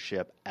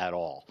sponsorship at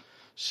all.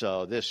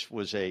 So this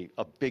was a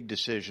big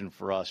decision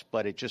for us,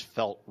 but it just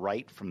felt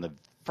right from the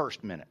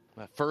first minute.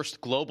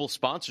 First global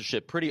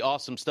sponsorship. Pretty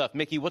awesome stuff.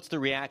 Mickey, what's the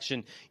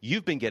reaction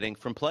you've been getting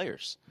from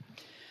players?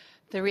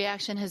 The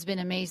reaction has been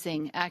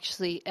amazing,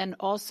 actually, and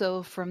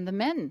also from the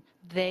men.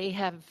 They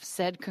have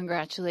said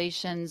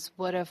congratulations.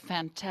 What a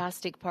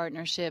fantastic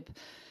partnership.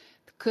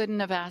 Couldn't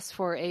have asked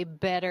for a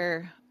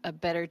better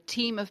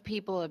team of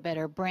people, a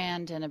better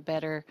brand, and a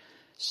better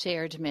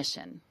shared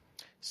mission.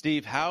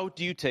 Steve, how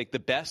do you take the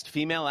best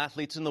female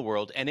athletes in the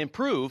world and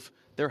improve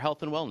their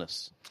health and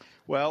wellness?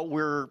 Well,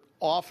 we're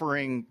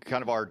offering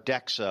kind of our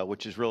DEXA,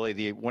 which is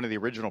really one of the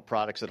original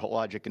products that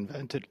Hologic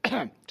invented.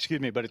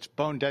 Excuse me, but it's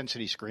bone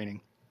density screening.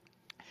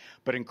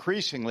 but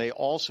increasingly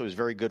also is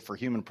very good for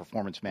human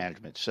performance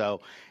management.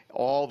 So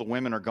all the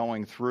women are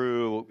going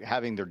through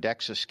having their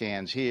DEXA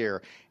scans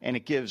here, and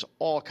it gives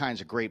all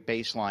kinds of great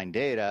baseline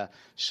data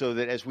so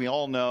that, as we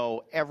all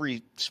know,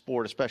 every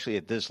sport, especially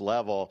at this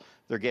level,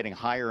 they're getting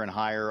higher and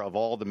higher of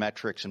all the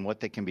metrics and what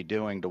they can be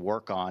doing to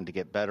work on to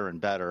get better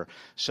and better.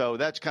 So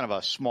that's kind of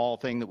a small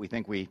thing that we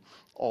think we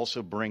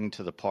also bring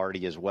to the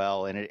party as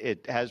well. And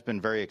it has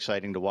been very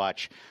exciting to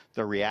watch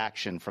the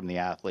reaction from the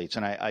athletes.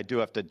 And I do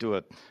have to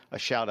do a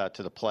shout out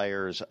to the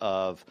players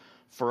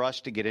for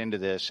us to get into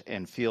this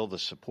and feel the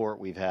support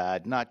we've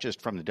had, not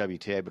just from the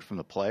WTA, but from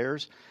the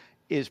players,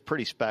 is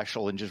pretty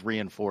special and just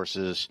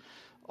reinforces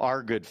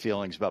our good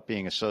feelings about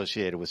being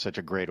associated with such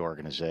a great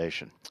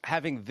organization.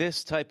 Having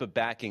this type of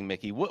backing,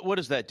 Mickey, what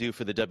does that do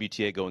for the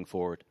WTA going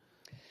forward?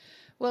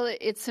 Well,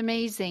 it's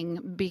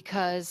amazing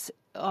because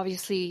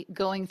obviously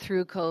going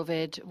through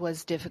COVID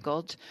was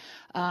difficult.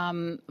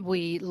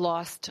 We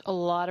lost a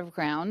lot of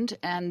ground,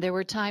 and there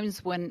were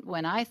times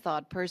when I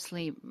thought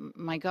personally,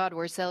 my God,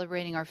 we're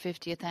celebrating our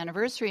 50th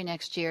anniversary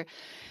next year,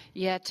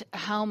 yet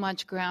how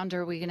much ground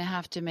are we going to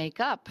have to make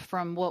up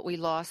from what we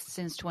lost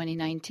since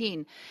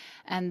 2019?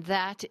 And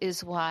that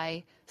is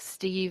why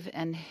Steve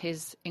and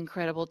his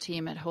incredible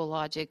team at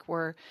Hologic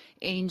were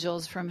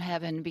angels from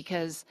heaven,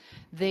 because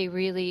they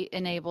really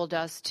enabled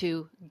us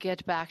to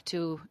get back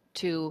to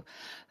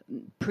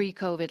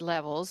pre-COVID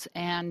levels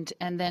and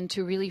then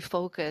to really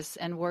focus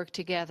and work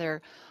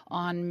together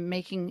on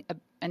making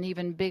an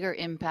even bigger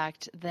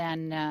impact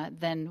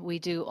than we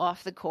do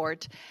off the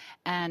court.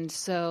 And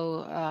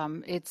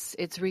so it's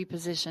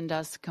repositioned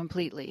us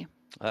completely.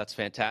 That's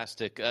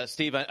fantastic.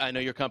 Steve, I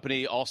know your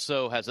company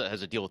also has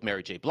a deal with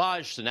Mary J.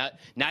 Blige, so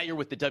now you're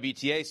with the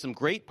WTA, some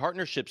great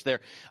partnerships there.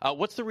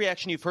 What's the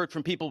reaction you've heard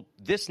from people,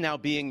 this now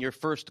being your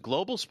first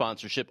global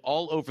sponsorship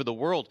all over the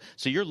world,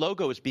 so your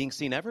logo is being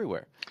seen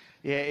everywhere?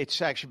 Yeah,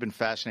 it's actually been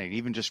fascinating,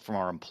 even just from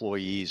our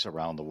employees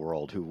around the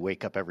world who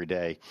wake up every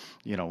day,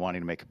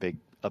 wanting to make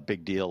a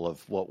big deal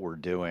of what we're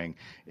doing.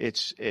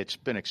 It's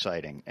been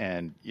exciting.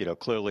 And,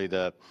 clearly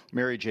the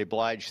Mary J.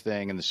 Blige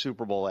thing and the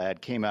Super Bowl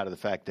ad came out of the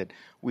fact that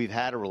we've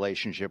had a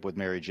relationship with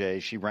Mary J.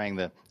 She rang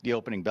the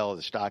opening bell of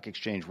the stock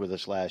exchange with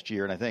us last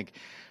year. And I think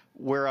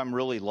where I'm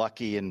really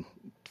lucky, and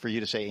for you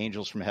to say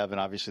angels from heaven,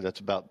 obviously that's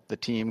about the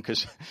team,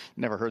 because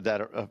never heard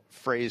that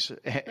phrase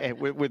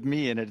with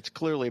me, and it's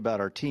clearly about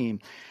our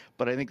team.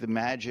 But I think the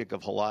magic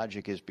of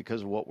Hologic is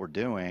because of what we're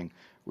doing.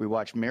 We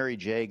watched Mary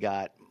J.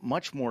 got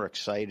much more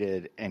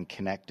excited and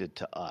connected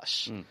to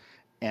us.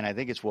 And I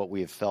think it's what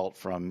we have felt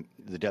from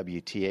the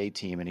WTA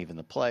team and even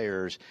the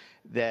players,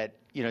 that,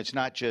 it's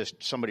not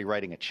just somebody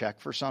writing a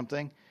check for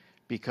something.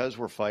 Because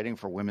we're fighting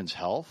for women's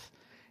health,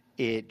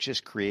 it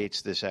just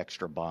creates this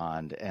extra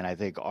bond. And I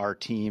think our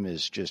team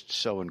is just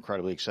so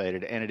incredibly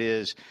excited. And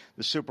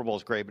the Super Bowl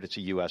is great, but it's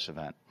a U.S.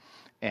 event.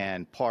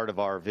 And part of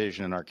our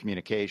vision and our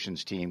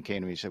communications team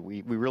came to me and said,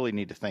 we really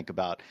need to think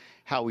about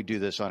how we do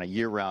this on a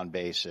year-round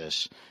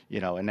basis,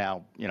 and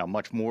now,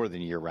 much more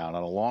than year-round,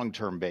 on a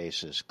long-term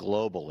basis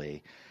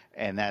globally.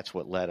 And that's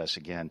what led us,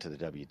 again, to the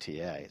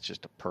WTA. It's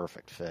just a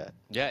perfect fit.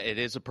 Yeah, it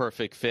is a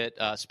perfect fit.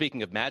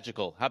 Speaking of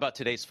magical, how about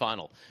today's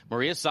final?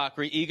 Maria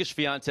Sakkari, Iga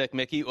Swiatek,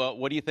 Mickey,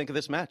 what do you think of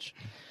this match?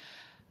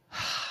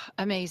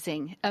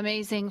 Amazing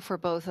for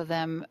both of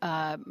them.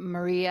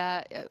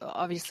 Maria,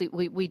 obviously,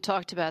 we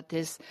talked about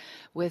this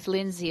with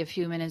Lindsay a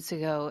few minutes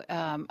ago.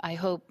 I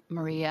hope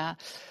Maria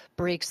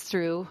breaks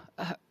through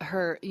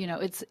her.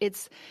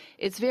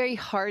 It's very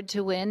hard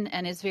to win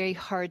and it's very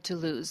hard to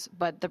lose,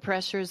 but the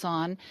pressure's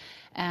on,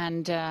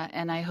 and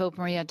I hope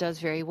Maria does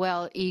very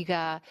well.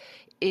 Iga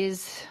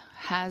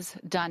has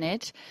done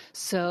it,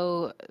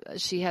 so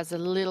she has a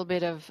little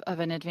bit of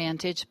an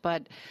advantage,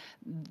 but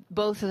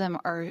both of them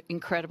are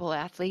incredible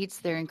athletes.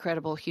 They're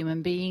incredible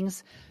human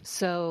beings,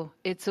 so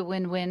it's a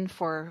win-win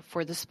for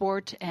the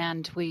sport,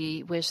 and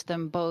we wish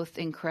them both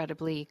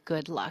incredibly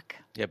good luck.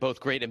 Yeah, both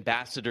great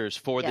ambassadors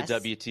for the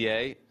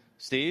WTA.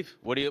 Steve,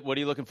 what are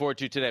you looking forward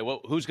to today?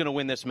 Who's going to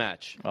win this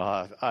match?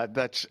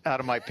 That's out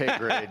of my pay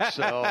grade.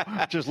 So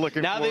just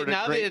looking forward to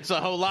that it's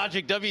a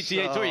Hologic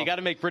WTA tour, you got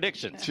to make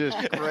predictions.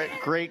 Just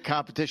great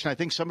competition. I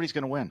think somebody's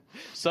going to win.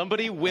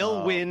 Somebody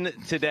will win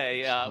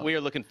today. We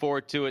are looking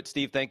forward to it.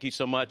 Steve, thank you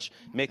so much.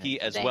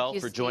 Mickey as well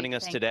for joining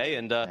us today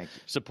and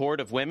support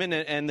of women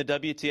and the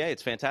WTA.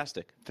 It's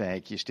fantastic.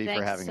 Thank you, Steve,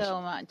 for having us. Thanks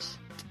so much.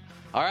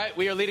 All right,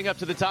 we are leading up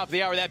to the top of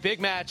the hour. That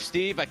big match,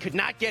 Steve, I could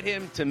not get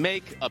him to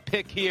make a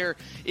pick here.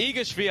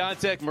 Iga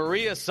Swiatek,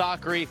 Maria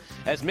Sakkari.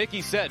 As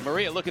Mickey said,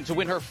 Maria looking to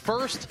win her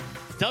first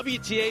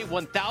WTA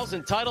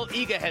 1000 title.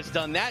 Iga has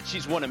done that.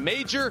 She's won a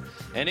major,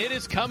 and it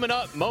is coming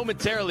up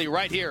momentarily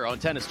right here on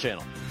Tennis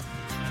Channel.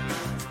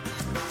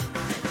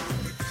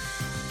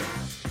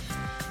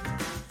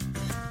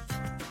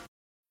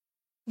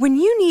 When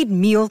you need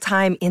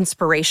mealtime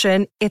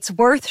inspiration, it's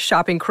worth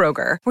shopping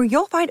Kroger, where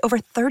you'll find over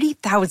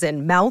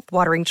 30,000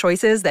 mouth-watering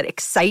choices that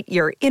excite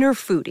your inner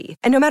foodie.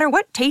 And no matter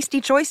what tasty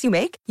choice you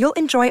make, you'll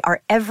enjoy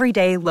our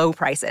everyday low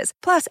prices,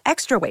 plus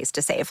extra ways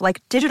to save,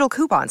 like digital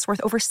coupons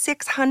worth over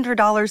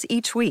 $600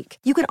 each week.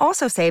 You can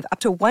also save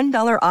up to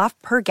 $1 off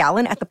per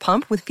gallon at the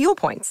pump with fuel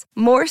points.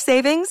 More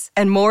savings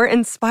and more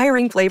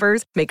inspiring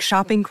flavors make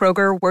shopping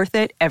Kroger worth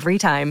it every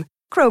time.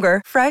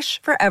 Kroger,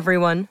 fresh for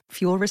everyone.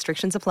 Fuel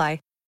restrictions apply.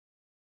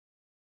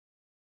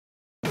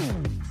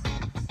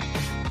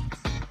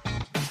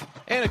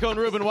 Annika and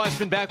Ruben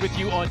Weissman back with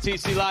you on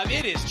TC Live.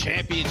 It is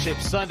Championship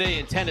Sunday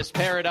in tennis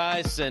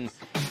paradise, and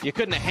you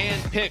couldn't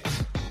have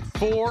handpicked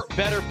 4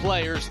 better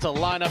players to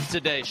line up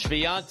today.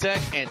 Swiatek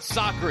and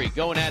Sakkari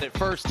going at it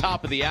first,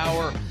 top of the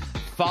hour,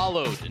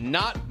 followed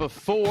not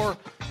before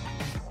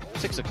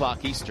 6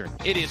 o'clock Eastern.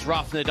 It is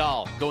Rafa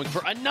Nadal going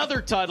for another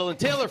title, and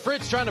Taylor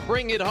Fritz trying to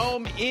bring it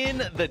home in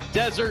the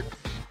desert.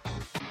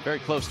 Very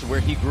close to where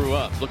he grew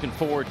up. Looking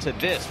forward to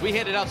this. We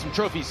handed out some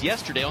trophies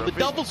yesterday on the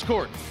doubles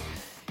court.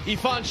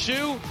 Yifan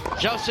Xu,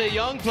 Zhao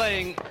Sheiyang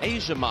playing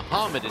Asia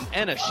Muhammad and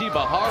Anna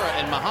Shibahara.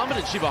 And Muhammad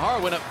and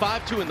Shibahara went up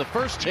 5-2 in the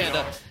first,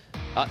 Chanda.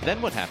 Then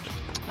what happened?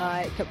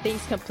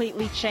 Things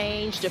completely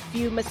changed. A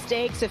few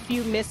mistakes, a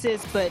few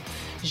misses, but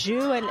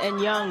Xu and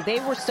Young,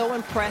 they were so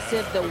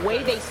impressive. The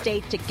way they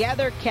stayed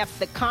together, kept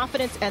the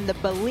confidence and the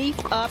belief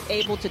up,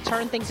 able to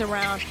turn things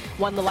around,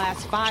 won the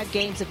last 5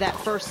 games of that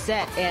first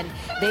set, and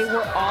they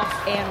were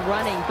off and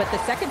running. But the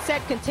second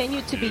set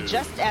continued to be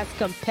just as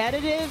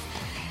competitive,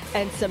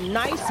 and some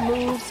nice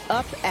moves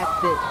up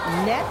at the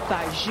net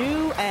by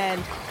Xu,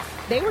 and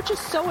they were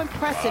just so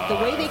impressive the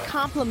way they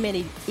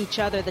complemented each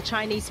other, the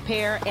Chinese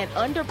pair, and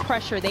under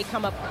pressure they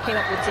came up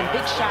with some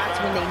big shots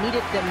when they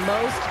needed them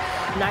most.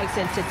 Nice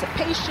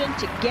anticipation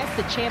to get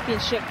the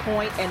championship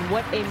point, and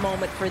what a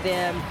moment for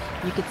them.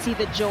 You could see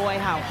the joy,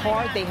 how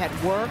hard they had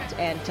worked,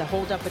 and to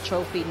hold up a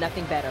trophy,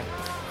 nothing better.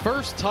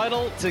 First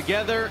title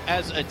together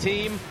as a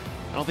team.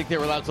 I don't think they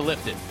were allowed to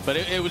lift it, but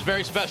it was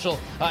very special.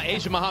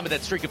 Asia Muhammad,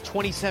 that streak of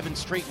 27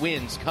 straight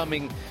wins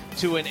coming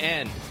to an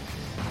end.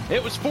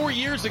 It was 4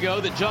 years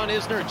ago that John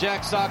Isner and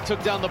Jack Sock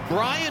took down the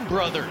Bryan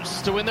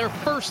brothers to win their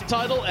first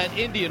title at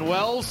Indian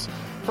Wells.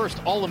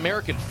 First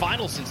All-American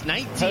final since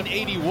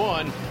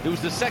 1981. It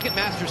was the second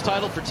Masters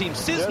title for Team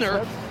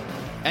Cisner.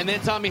 And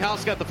then Tommy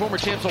House-Scott, the former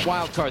champs, a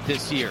wild card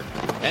this year.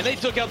 And they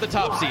took out the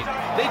top seed.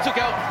 They took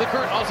out the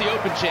current Aussie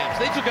Open champs.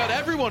 They took out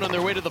everyone on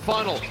their way to the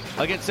final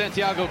against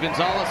Santiago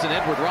Gonzalez and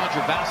Edward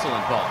Roger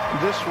Vasselin, Paul.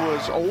 This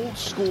was old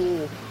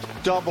school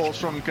doubles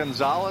from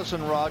Gonzalez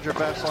and Roger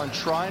Vasselin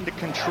trying to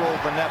control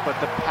the net, but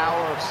the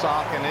power of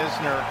Sock and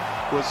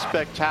Isner was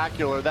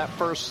spectacular. That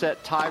first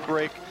set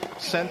tiebreak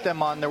sent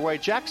them on their way.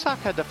 Jack Sock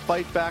had to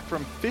fight back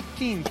from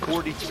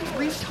 15-40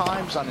 3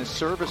 times on his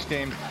service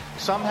game.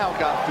 Somehow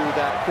got through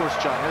that. Of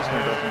course, John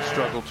Isner doesn't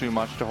struggle too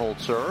much to hold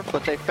serve,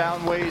 but they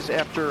found ways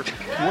after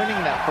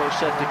winning that first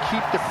set to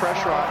keep the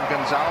pressure on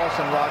Gonzalez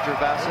and Roger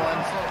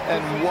Vasselin.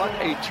 And what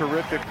a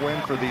terrific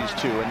win for these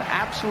two. An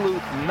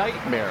absolute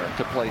nightmare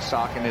to play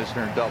Sock and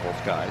Isner in doubles,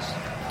 guys.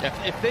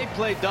 If they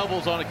played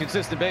doubles on a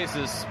consistent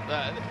basis,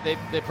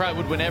 they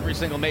probably would win every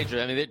single major.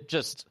 I mean,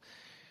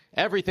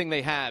 everything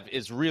they have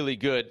is really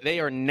good. They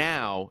are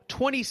now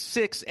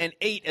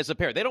 26-8 as a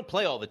pair. They don't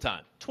play all the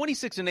time.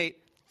 26-8.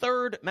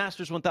 Third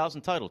Masters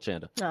 1000 title,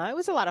 Chanda. It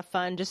was a lot of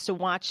fun just to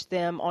watch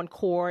them on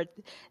court,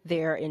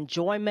 their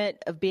enjoyment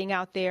of being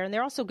out there, and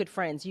they're also good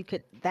friends.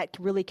 That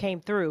really came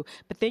through.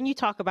 But then you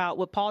talk about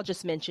what Paul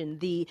just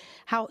mentioned,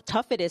 how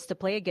tough it is to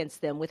play against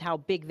them with how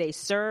big they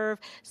serve.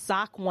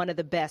 Sock, one of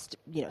the best,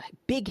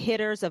 big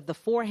hitters of the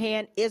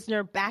forehand.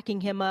 Isner backing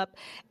him up,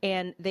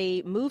 and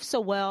they move so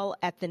well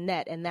at the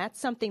net, and that's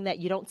something that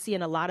you don't see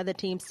in a lot of the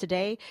teams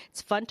today.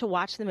 It's fun to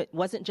watch them. It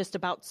wasn't just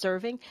about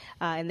serving,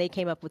 and they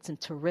came up with some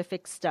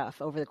terrific stuff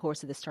over the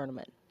course of this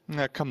tournament.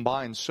 That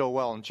combines so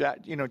well. And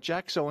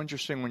Jack's so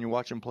interesting when you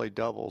watch him play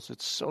doubles.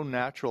 It's so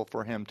natural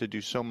for him to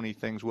do so many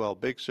things well.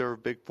 Big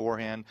serve, big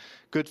forehand,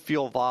 good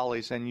feel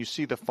volleys, and you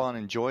see the fun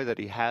and joy that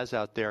he has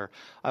out there.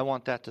 I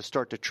want that to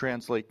start to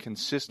translate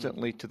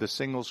consistently to the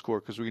singles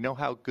court because we know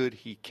how good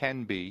he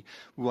can be.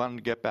 We want him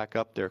to get back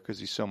up there because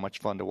he's so much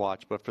fun to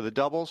watch. But for the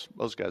doubles,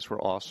 those guys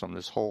were awesome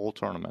this whole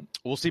tournament.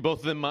 We'll see both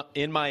of them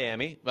in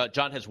Miami.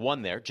 John has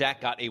won there.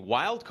 Jack got a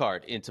wild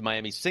card into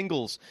Miami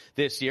singles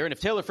this year. And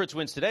if Taylor Fritz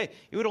wins today,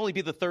 it would only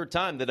be the third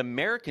time that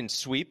Americans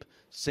sweep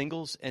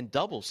singles and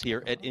doubles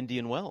here at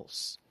Indian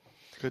Wells.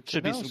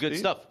 Should be some good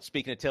stuff.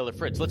 Speaking of Taylor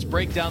Fritz, let's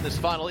break down this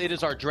final. It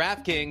is our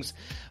DraftKings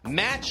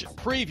match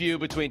preview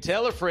between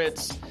Taylor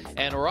Fritz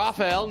and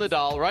Rafael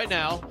Nadal right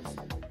now.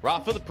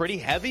 Rafa, the pretty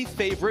heavy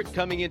favorite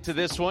coming into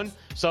this one.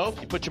 So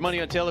if you put your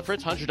money on Taylor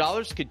Fritz,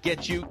 $100 could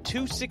get you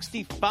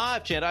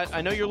 $265. Chad,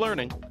 I know you're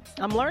learning.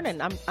 I'm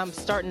learning. I'm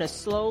starting to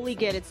slowly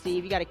get it,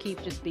 Steve. You got to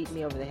keep just beating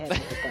me over the head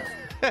with it,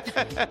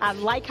 though. I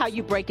like how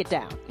you break it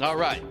down. All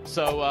right.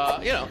 So,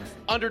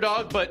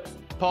 underdog, but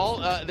Paul,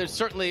 there's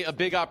certainly a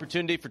big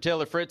opportunity for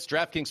Taylor Fritz.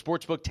 DraftKings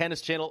Sportsbook Tennis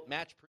Channel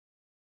match.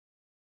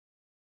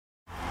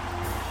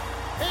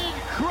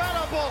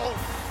 Incredible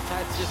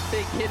That's just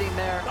big hitting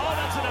there. Oh,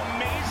 that's an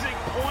amazing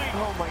point.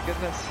 Oh, my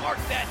goodness. Mark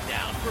that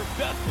down for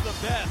best of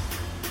the best.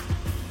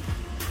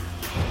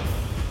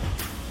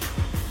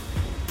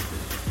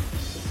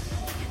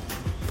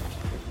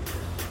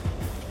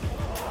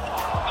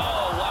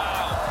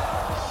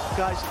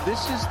 Guys, this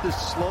is the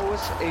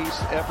slowest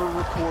ace ever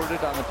recorded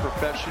on the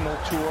professional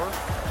tour.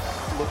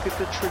 Look at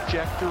the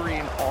trajectory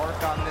and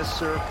arc on this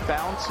serve.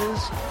 Bounces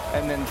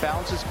and then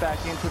bounces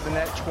back into the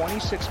net,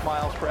 26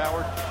 miles per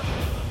hour.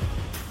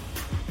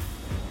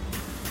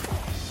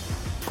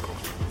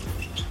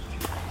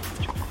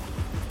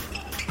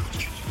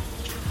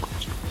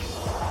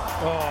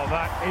 Oh,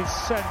 that is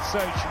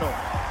sensational.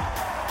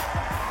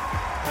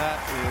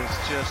 That is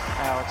just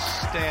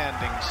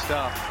outstanding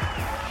stuff.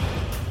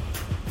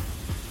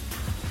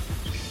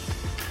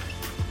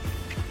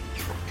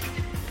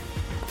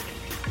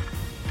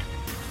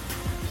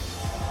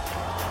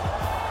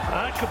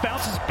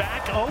 Bounces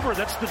back over.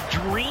 That's the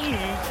dream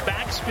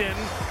backspin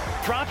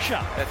drop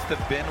shot. That's the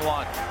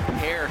Benoit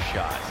hair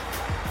shot.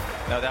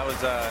 No, that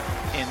was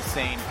an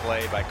insane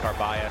play by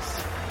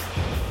Carbayas.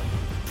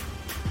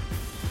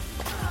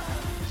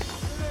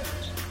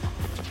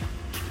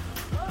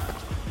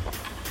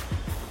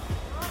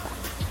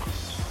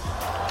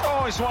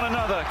 Oh, he's won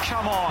another.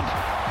 Come on.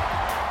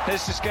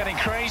 This is getting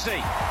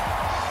crazy.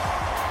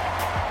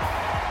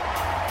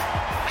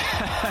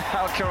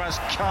 Alcaraz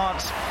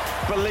can't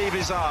believe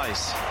his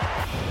eyes.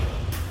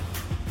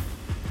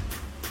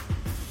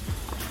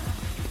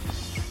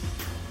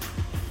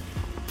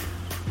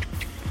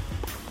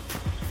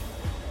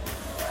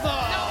 No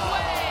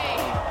way!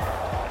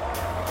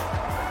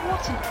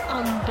 What an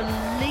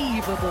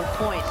unbelievable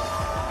point.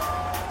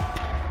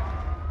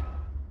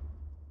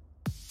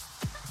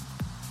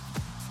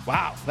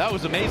 Wow, that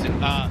was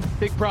amazing.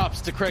 Big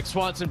props to Craig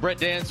Swanson, Brett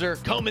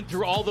Danzer, combing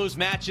through all those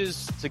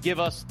matches to give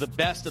us the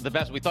best of the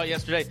best. We thought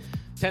yesterday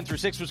 10 through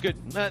 6 was good.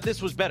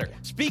 This was better.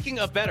 Speaking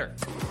of better,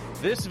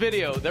 this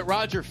video that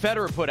Roger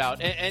Federer put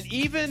out, and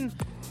even,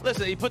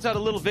 listen, he puts out a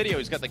little video.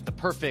 He's got like the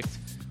perfect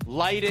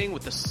lighting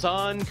with the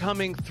sun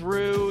coming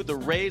through, the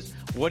rays.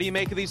 What do you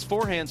make of these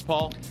forehands,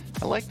 Paul?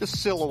 I like the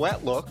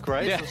silhouette look,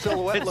 right? Yeah, the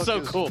silhouette it's look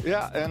so is, cool.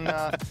 Yeah, and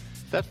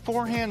that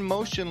forehand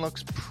motion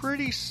looks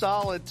pretty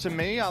solid to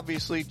me.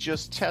 Obviously,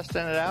 just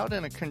testing it out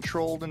in a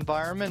controlled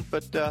environment,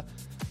 but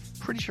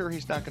pretty sure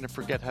he's not going to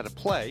forget how to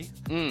play.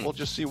 We'll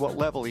just see what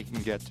level he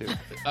can get to.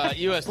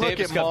 U.S.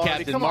 Davis Cup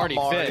captain Marty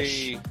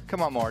Fish.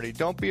 Come on, Marty.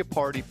 Don't be a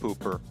party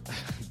pooper.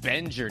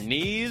 Bend your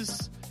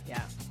knees.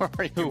 Yeah.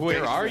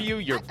 Where are you?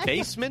 Your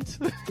basement?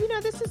 You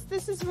know,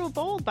 this is real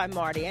bold by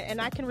Marty, and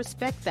I can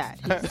respect that.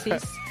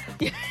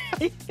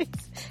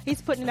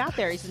 He's putting it out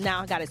there. He's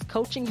now got his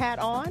coaching hat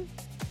on.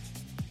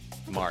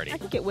 Marty. I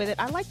can get with it.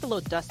 I like the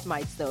little dust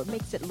mites, though. It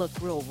makes it look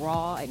real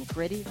raw and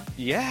gritty.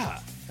 Yeah.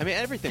 I mean,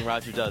 everything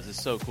Roger does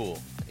is so cool,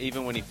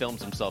 even when he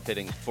films himself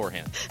hitting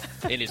forehand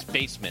in his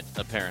basement,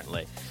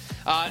 apparently.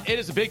 It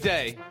is a big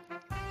day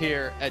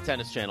here at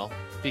Tennis Channel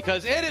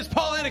because it is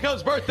Paul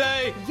Anico's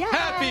birthday. Yes!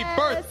 Happy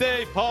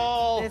birthday,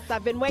 Paul. Yes,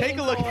 I've been waiting Take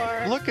a look.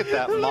 for. Look at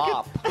that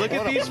mop. Look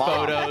at What a these mop,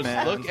 photos.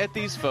 man. Look at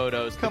these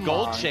photos. Come the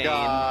gold on, chain.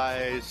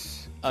 guys.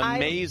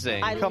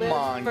 Amazing. I Come live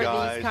on, for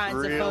guys. these kinds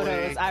Really? of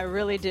photos. I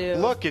really do.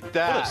 Look at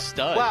that. What a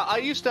stud. Wow, I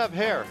used to have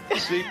hair.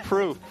 See,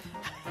 proof.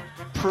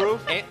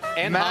 Proof.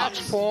 And Match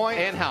hops. point.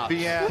 And hops.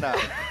 Vienna.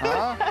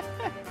 Huh?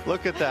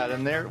 Look at that.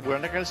 And there, we're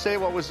not going to say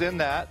what was in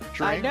that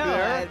drink I know.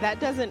 there. That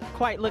doesn't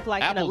quite look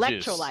like Apple an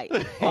juice.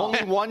 electrolyte.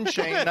 Only one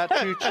chain, not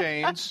two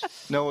chains.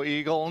 No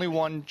eagle, only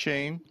one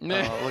chain. Oh,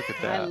 look at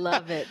that. I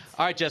love it.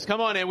 All right, Jess, come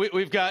on in.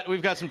 We've got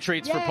some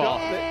treats for Paul.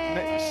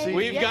 See,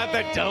 We've got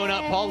the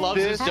donut. Paul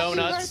loves his This-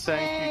 donuts.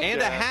 Thank you,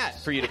 And a Jess. hat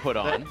for you to put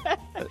on.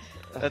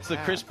 That's the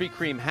Krispy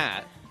Kreme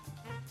hat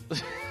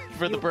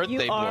for the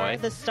birthday You are boy.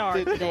 the star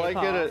Do today, I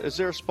Paul. get is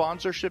there a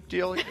sponsorship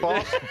deal,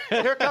 boss?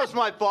 Here comes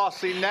my boss.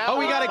 See, now Oh,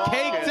 we got a I'm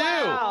cake, talking. too.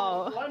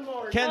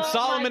 Wow. Ken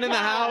Solomon in the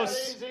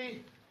house.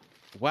 Easy.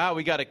 Wow,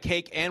 we got a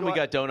cake and we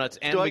got donuts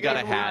and Do I we got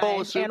get a hat.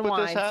 bowl of soup And with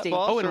wine, this hat, Steve.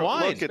 boss? Oh, and Or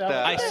wine. Look at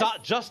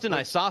that. Justin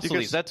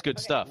Isosceles. That's good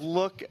stuff.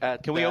 Look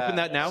at Can we open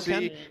that now, See,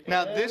 Ken?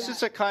 Now, this is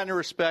the kind of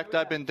respect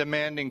I've been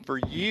demanding for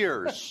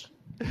years.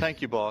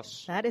 Thank you,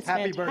 boss. That is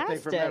Happy fantastic. birthday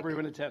from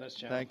everyone at Tennis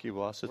Channel. Thank you,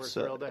 boss. It's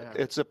thrilled to have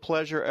it's a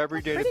pleasure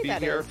every day to pretty be that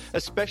here, is.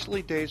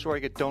 especially days where I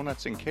get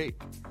donuts and cake.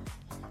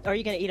 Are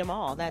you going to eat them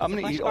all? That's I'm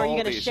the going to question. eat Or are all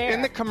you going to these. share?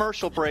 In the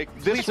commercial break,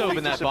 this Please week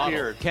open that bottle.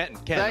 disappeared. Ken,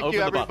 Thank open you,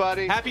 the bottle.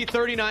 everybody. Happy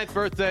 39th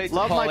birthday to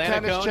Love Paul my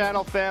Tennis Anicone.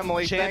 Channel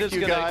family. Thank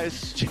you,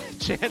 guys.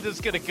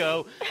 Chanda's going to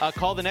go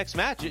call the next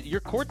match. You're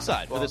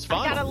courtside for this I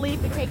final. got to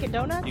leave the cake and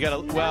donuts? You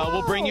got to. Well,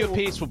 we'll bring you a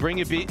piece. We'll bring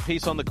you a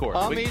piece on the court.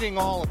 I'm eating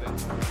all of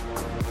it.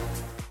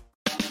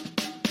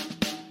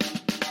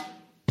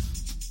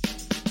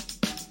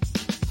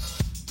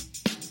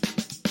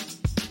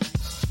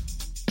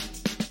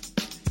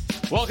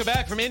 Welcome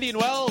back from Indian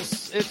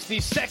Wells. It's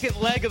the second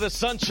leg of the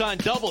Sunshine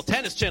Double.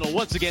 Tennis Channel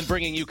once again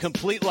bringing you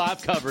complete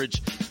live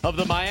coverage of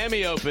the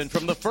Miami Open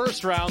from the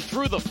first round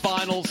through the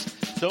finals.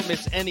 Don't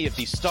miss any of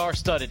the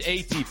star-studded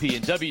ATP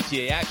and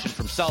WTA action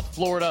from South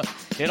Florida.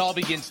 It all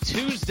begins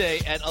Tuesday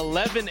at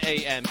 11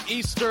 a.m.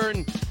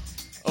 Eastern.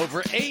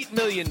 Over $8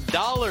 million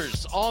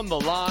on the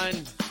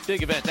line.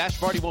 Big event. Ash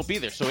Barty won't be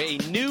there, so a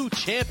new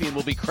champion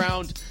will be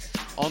crowned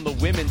on the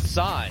women's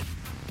side.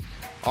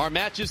 Our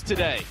matches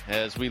today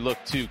as we look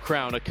to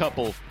crown a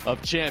couple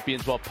of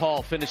champions while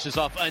Paul finishes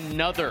off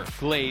another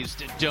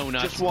glazed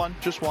donut. Just one.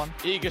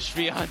 Iga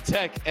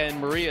Swiatek and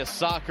Maria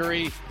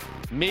Sakkari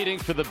meeting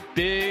for the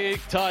big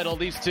title.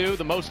 These two,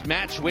 the most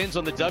match wins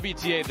on the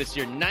WTA this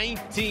year.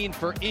 19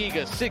 for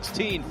Iga,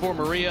 16 for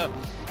Maria.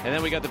 And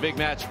then we got the big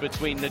match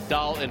between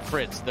Nadal and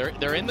Fritz.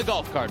 They're in the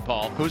golf cart,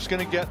 Paul. Who's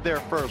going to get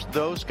there first?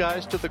 Those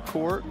guys to the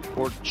court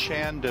or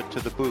Chanda to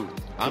the booth?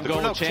 I'm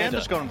going with Chanda.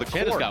 Chanda's going to the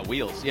court. Chanda's got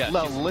wheels, yeah.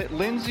 No,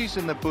 Lindsay's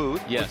in the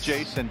booth with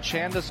Jason.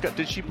 Chanda's got.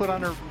 Did she put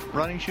on her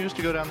running shoes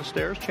to go down the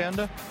stairs,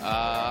 Chanda?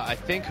 I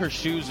think her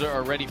shoes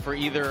are ready for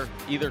either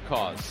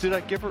cause. Did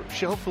I give her?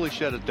 Hopefully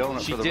she had a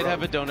donut. She for the did road.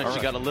 have a donut. All She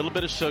right. got a little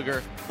bit of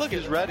sugar. Look,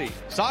 she's ready.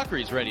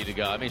 Sakkari's ready to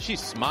go. I mean,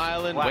 she's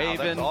smiling, Wow, waving.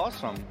 that's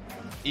awesome.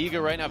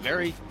 Iga right now,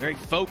 very, very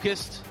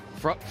focused,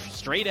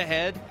 straight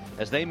ahead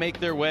as they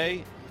make their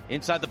way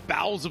inside the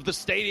bowels of the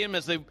stadium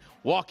as they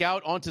walk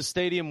out onto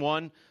Stadium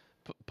 1.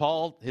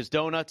 Paul, his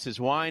donuts, his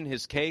wine,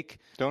 his cake.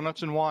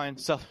 Donuts and wine.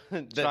 So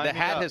the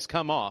hat has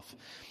come off.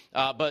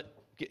 But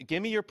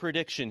give me your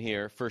prediction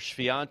here for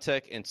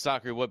Swiatek and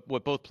Sakkari,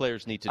 what both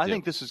players need to do. I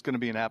think this is going to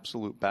be an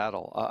absolute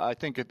battle. I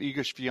think if Iga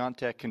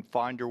Swiatek can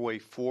find her way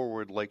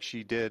forward like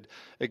she did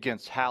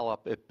against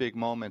Halep at big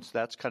moments,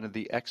 that's kind of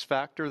the X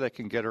factor that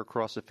can get her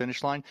across the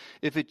finish line.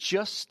 If it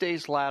just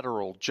stays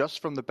lateral,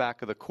 just from the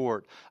back of the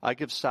court, I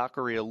give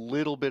Sakkari a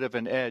little bit of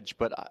an edge,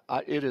 but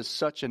it is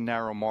such a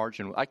narrow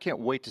margin. I can't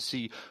wait to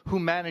see who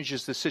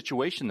manages the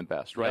situation the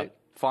best, right? Yep.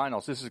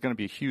 Finals. This is going to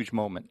be a huge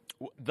moment.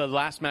 The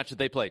last match that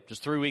they played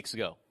just 3 weeks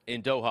ago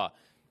in Doha,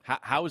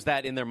 how is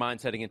that in their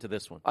minds heading into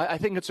this one? I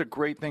think it's a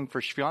great thing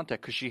for Swiatek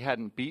because she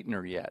hadn't beaten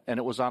her yet, and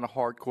it was on a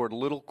hard court, a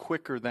little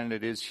quicker than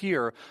it is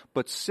here,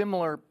 but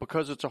similar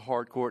because it's a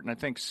hard court, and I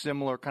think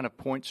similar kind of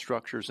point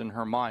structures in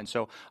her mind.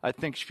 So I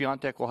think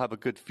Swiatek will have a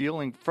good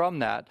feeling from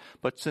that,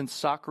 but since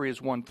Sakkari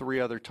has won 3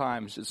 other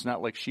times, it's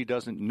not like she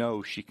doesn't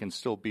know she can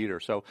still beat her.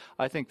 So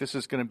I think this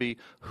is going to be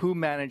who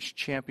managed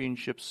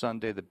Championship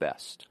Sunday the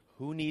best.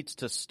 Who needs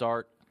to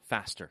start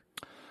faster?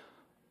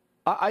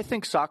 I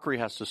think Sakkari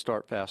has to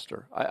start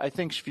faster. I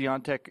think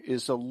Swiatek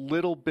is a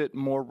little bit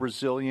more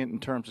resilient in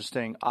terms of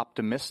staying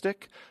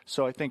optimistic.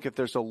 So I think if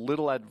there's a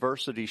little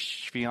adversity,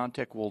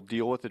 Swiatek will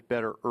deal with it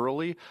better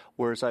early,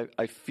 whereas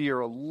I fear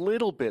a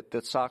little bit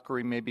that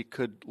Sakkari maybe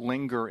could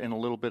linger in a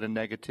little bit of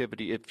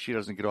negativity if she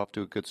doesn't get off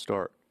to a good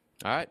start.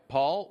 All right,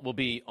 Paul will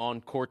be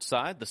on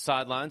courtside, the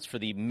sidelines for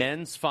the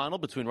men's final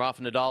between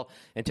Rafa Nadal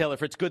and Taylor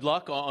Fritz. Good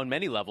luck on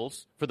many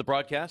levels for the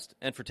broadcast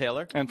and for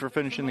Taylor. And for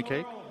finishing the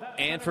cake.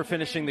 And for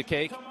finishing the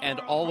cake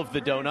and all of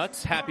the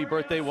donuts. Happy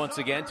birthday once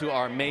again to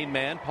our main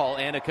man, Paul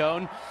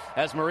Annacone,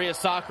 as Maria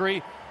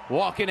Sakkari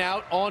walking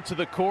out onto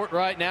the court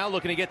right now,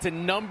 looking to get to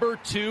number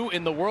 2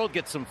 in the world,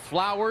 get some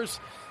flowers.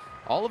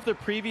 All of their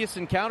previous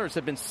encounters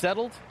have been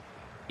settled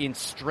in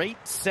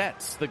straight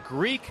sets. The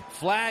Greek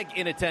flag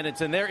in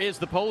attendance, and there is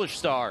the Polish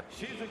star.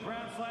 She's a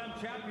Grand Slam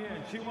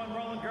champion. She won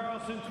Roland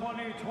Garros in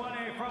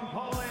 2020 from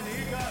Poland,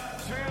 Iga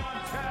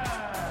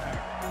Swiatek.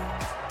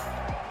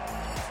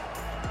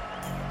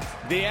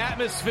 The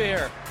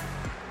atmosphere,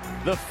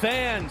 the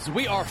fans,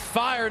 we are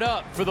fired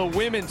up for the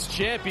Women's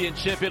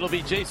Championship. It'll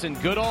be Jason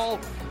Goodall,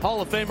 Hall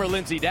of Famer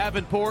Lindsay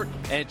Davenport,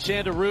 and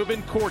Chanda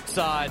Rubin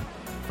courtside.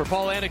 For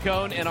Paul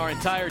Annacone and our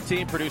entire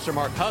team, producer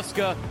Mark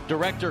Huska,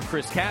 director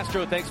Chris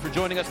Castro, thanks for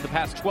joining us the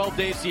past 12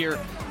 days here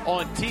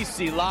on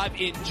TC Live.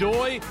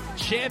 Enjoy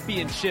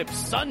Championship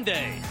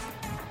Sunday.